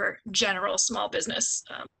expect for general small business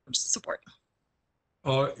support.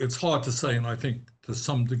 It's hard to say, and I think to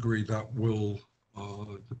some degree that will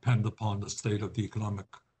depend upon the state of the economic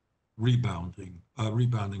rebounding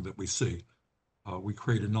that we see. We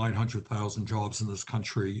created 900,000 jobs in this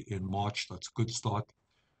country in March. That's a good start.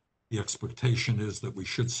 The expectation is that we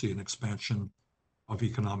should see an expansion of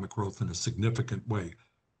economic growth in a significant way.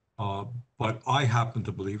 But I happen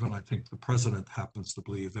to believe, and I think the president happens to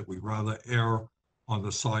believe, that we rather err on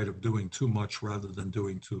the side of doing too much rather than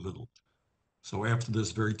doing too little. So after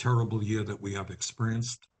this very terrible year that we have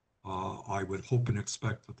experienced, I would hope and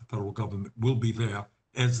expect that the federal government will be there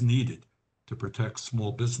as needed to protect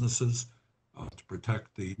small businesses, to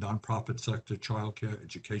protect the nonprofit sector, childcare,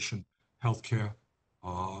 education, healthcare,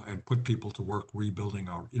 and put people to work rebuilding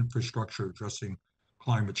our infrastructure, addressing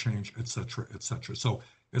climate change, et cetera, et cetera. So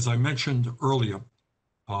as I mentioned earlier,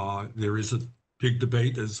 there is a big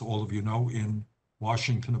debate, as all of you know, in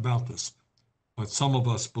Washington about this. But some of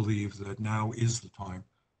us believe that now is the time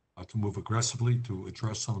to move aggressively to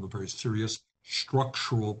address some of the very serious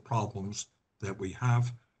structural problems that we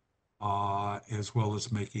have, as well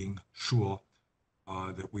as making sure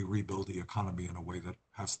that we rebuild the economy in a way that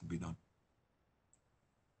has to be done.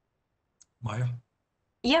 Maya?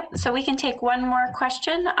 Yep, so we can take one more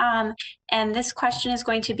question. And this question is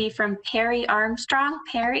going to be from Perry Armstrong.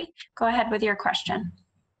 Perry, go ahead with your question.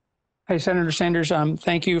 Hi, Senator Sanders.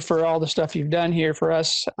 Thank you for all the stuff you've done here for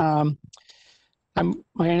us. My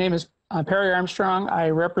name is Perry Armstrong. I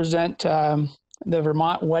represent the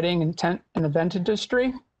Vermont wedding and tent and event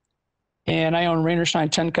industry. And I own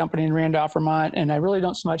Rainerstein Tent Company in Randolph, Vermont. And I really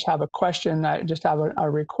don't so much have a question, I just have a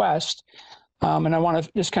request. And I want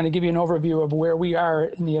to just kind of give you an overview of where we are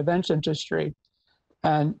in the events industry.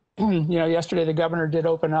 And, yesterday the governor did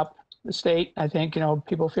open up the state. I think,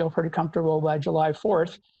 people feel pretty comfortable by July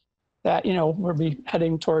 4th that, we'll be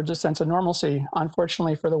heading towards a sense of normalcy.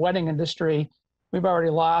 Unfortunately for the wedding industry, we've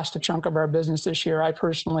already lost a chunk of our business this year. I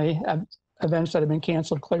personally have events that have been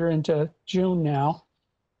canceled clear into June now.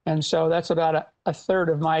 And so that's about a third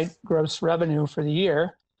of my gross revenue for the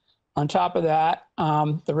year. On top of that,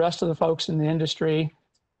 the rest of the folks in the industry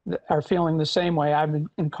are feeling the same way. I've been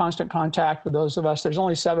in constant contact with those of us. There's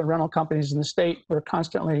only 7 rental companies in the state. We're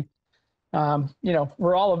constantly,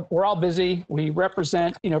 we're all busy. We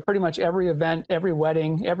represent, pretty much every event, every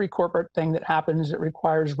wedding, every corporate thing that happens that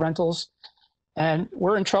requires rentals, and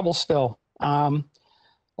we're in trouble still.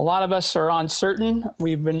 A lot of us are uncertain.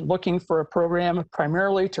 We've been looking for a program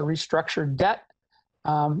primarily to restructure debt.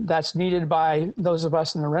 That's needed by those of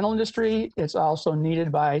us in the rental industry. It's also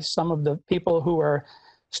needed by some of the people who are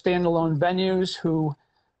standalone venues who,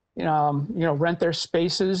 rent their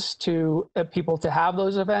spaces to people to have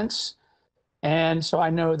those events. And so I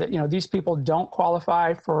know that, these people don't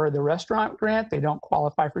qualify for the restaurant grant. They don't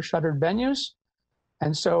qualify for shuttered venues.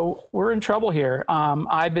 And so we're in trouble here.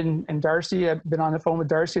 I've been on the phone with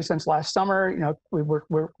Darcy since last summer. We worked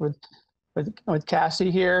with Cassie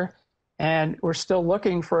here. And we're still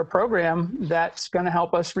looking for a program that's going to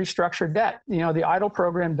help us restructure debt. The EIDL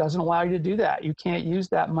program doesn't allow you to do that. You can't use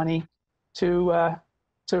that money to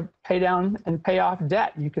pay down and pay off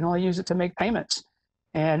debt. You can only use it to make payments.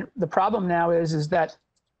 And the problem now is that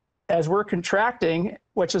as we're contracting,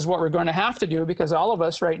 which is what we're going to have to do because all of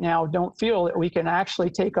us right now don't feel that we can actually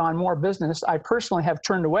take on more business. I personally have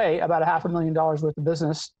turned away about $500,000 worth of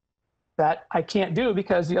business that I can't do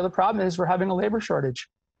because the other problem is we're having a labor shortage.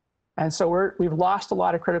 And so we've lost a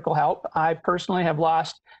lot of critical help. I personally have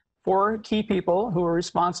lost 4 key people who are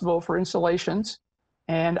responsible for installations.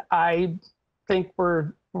 And I think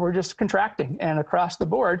we're just contracting. And across the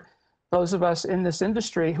board, those of us in this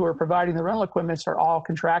industry who are providing the rental equipment are all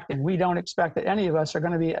contracting. We don't expect that any of us are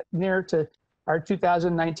going to be near to our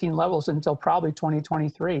 2019 levels until probably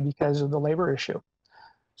 2023 because of the labor issue.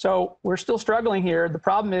 So we're still struggling here. The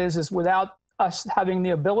problem is without us having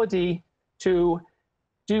the ability to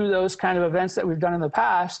do those kind of events that we've done in the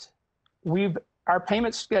past, our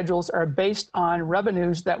payment schedules are based on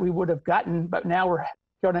revenues that we would have gotten, but now we're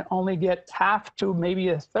going to only get half to maybe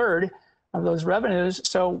a third of those revenues.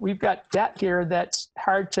 So we've got debt here that's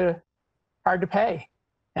hard to pay.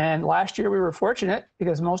 And last year we were fortunate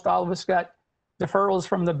because most all of us got deferrals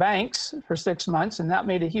from the banks for 6 months, and that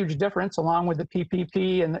made a huge difference along with the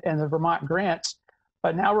PPP and the Vermont grants.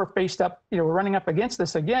 But now we're we're running up against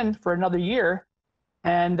this again for another year.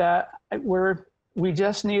 And we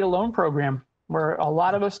just need a loan program where a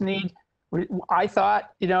lot of us need. I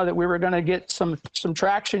thought, that we were going to get some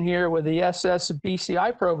traction here with the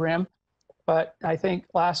SSBCI program, but I think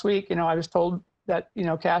last week, I was told that,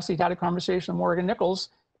 Cassie had a conversation with Morgan Nichols,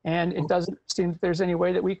 And it doesn't seem that there's any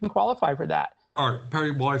way that we can qualify for that. All right,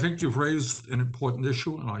 Perry, well, I think you've raised an important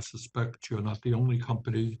issue, and I suspect you're not the only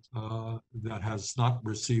company that has not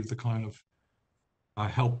received the kind of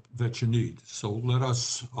help that you need. So let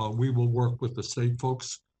us, we will work with the state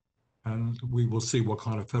folks, and we will see what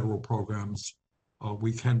kind of federal programs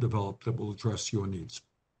we can develop that will address your needs.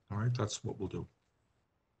 All right, that's what we'll do.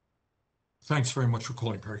 Thanks very much for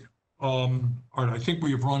calling, Perry. All right, I think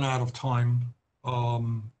we've run out of time.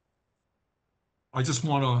 I just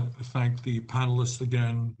want to thank the panelists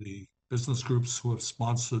again, the business groups who have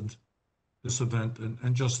sponsored this event,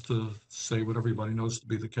 and just to say what everybody knows to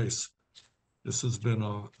be the case. This has been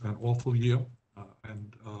an awful year,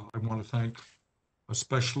 and I want to thank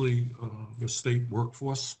especially the state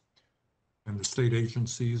workforce and the state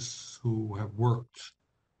agencies who have worked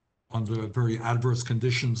under very adverse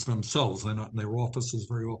conditions themselves. They're not in their offices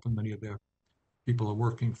very often. Many of their people are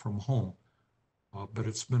working from home. But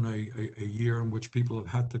it's been a year in which people have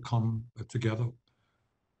had to come together.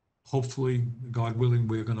 Hopefully, God willing,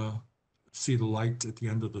 we're going to see the light at the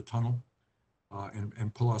end of the tunnel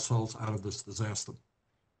and pull ourselves out of this disaster.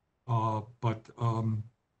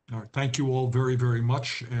 Thank you all very, very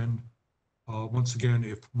much. And once again,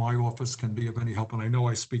 if my office can be of any help, and I know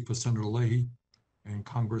I speak for Senator Leahy and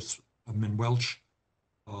Congressman Welch,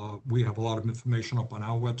 we have a lot of information up on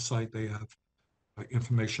our website. They have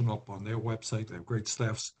information up on their website. They have great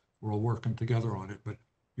staffs. We're all working together on it, but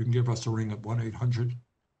you can give us a ring at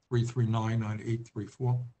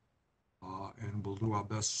 1-800-339-9834, and we'll do our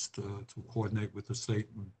best to coordinate with the state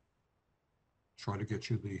and try to get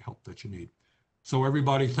you the help that you need. So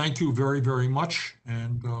everybody, thank you very, very much,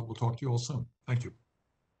 and we'll talk to you all soon. Thank you.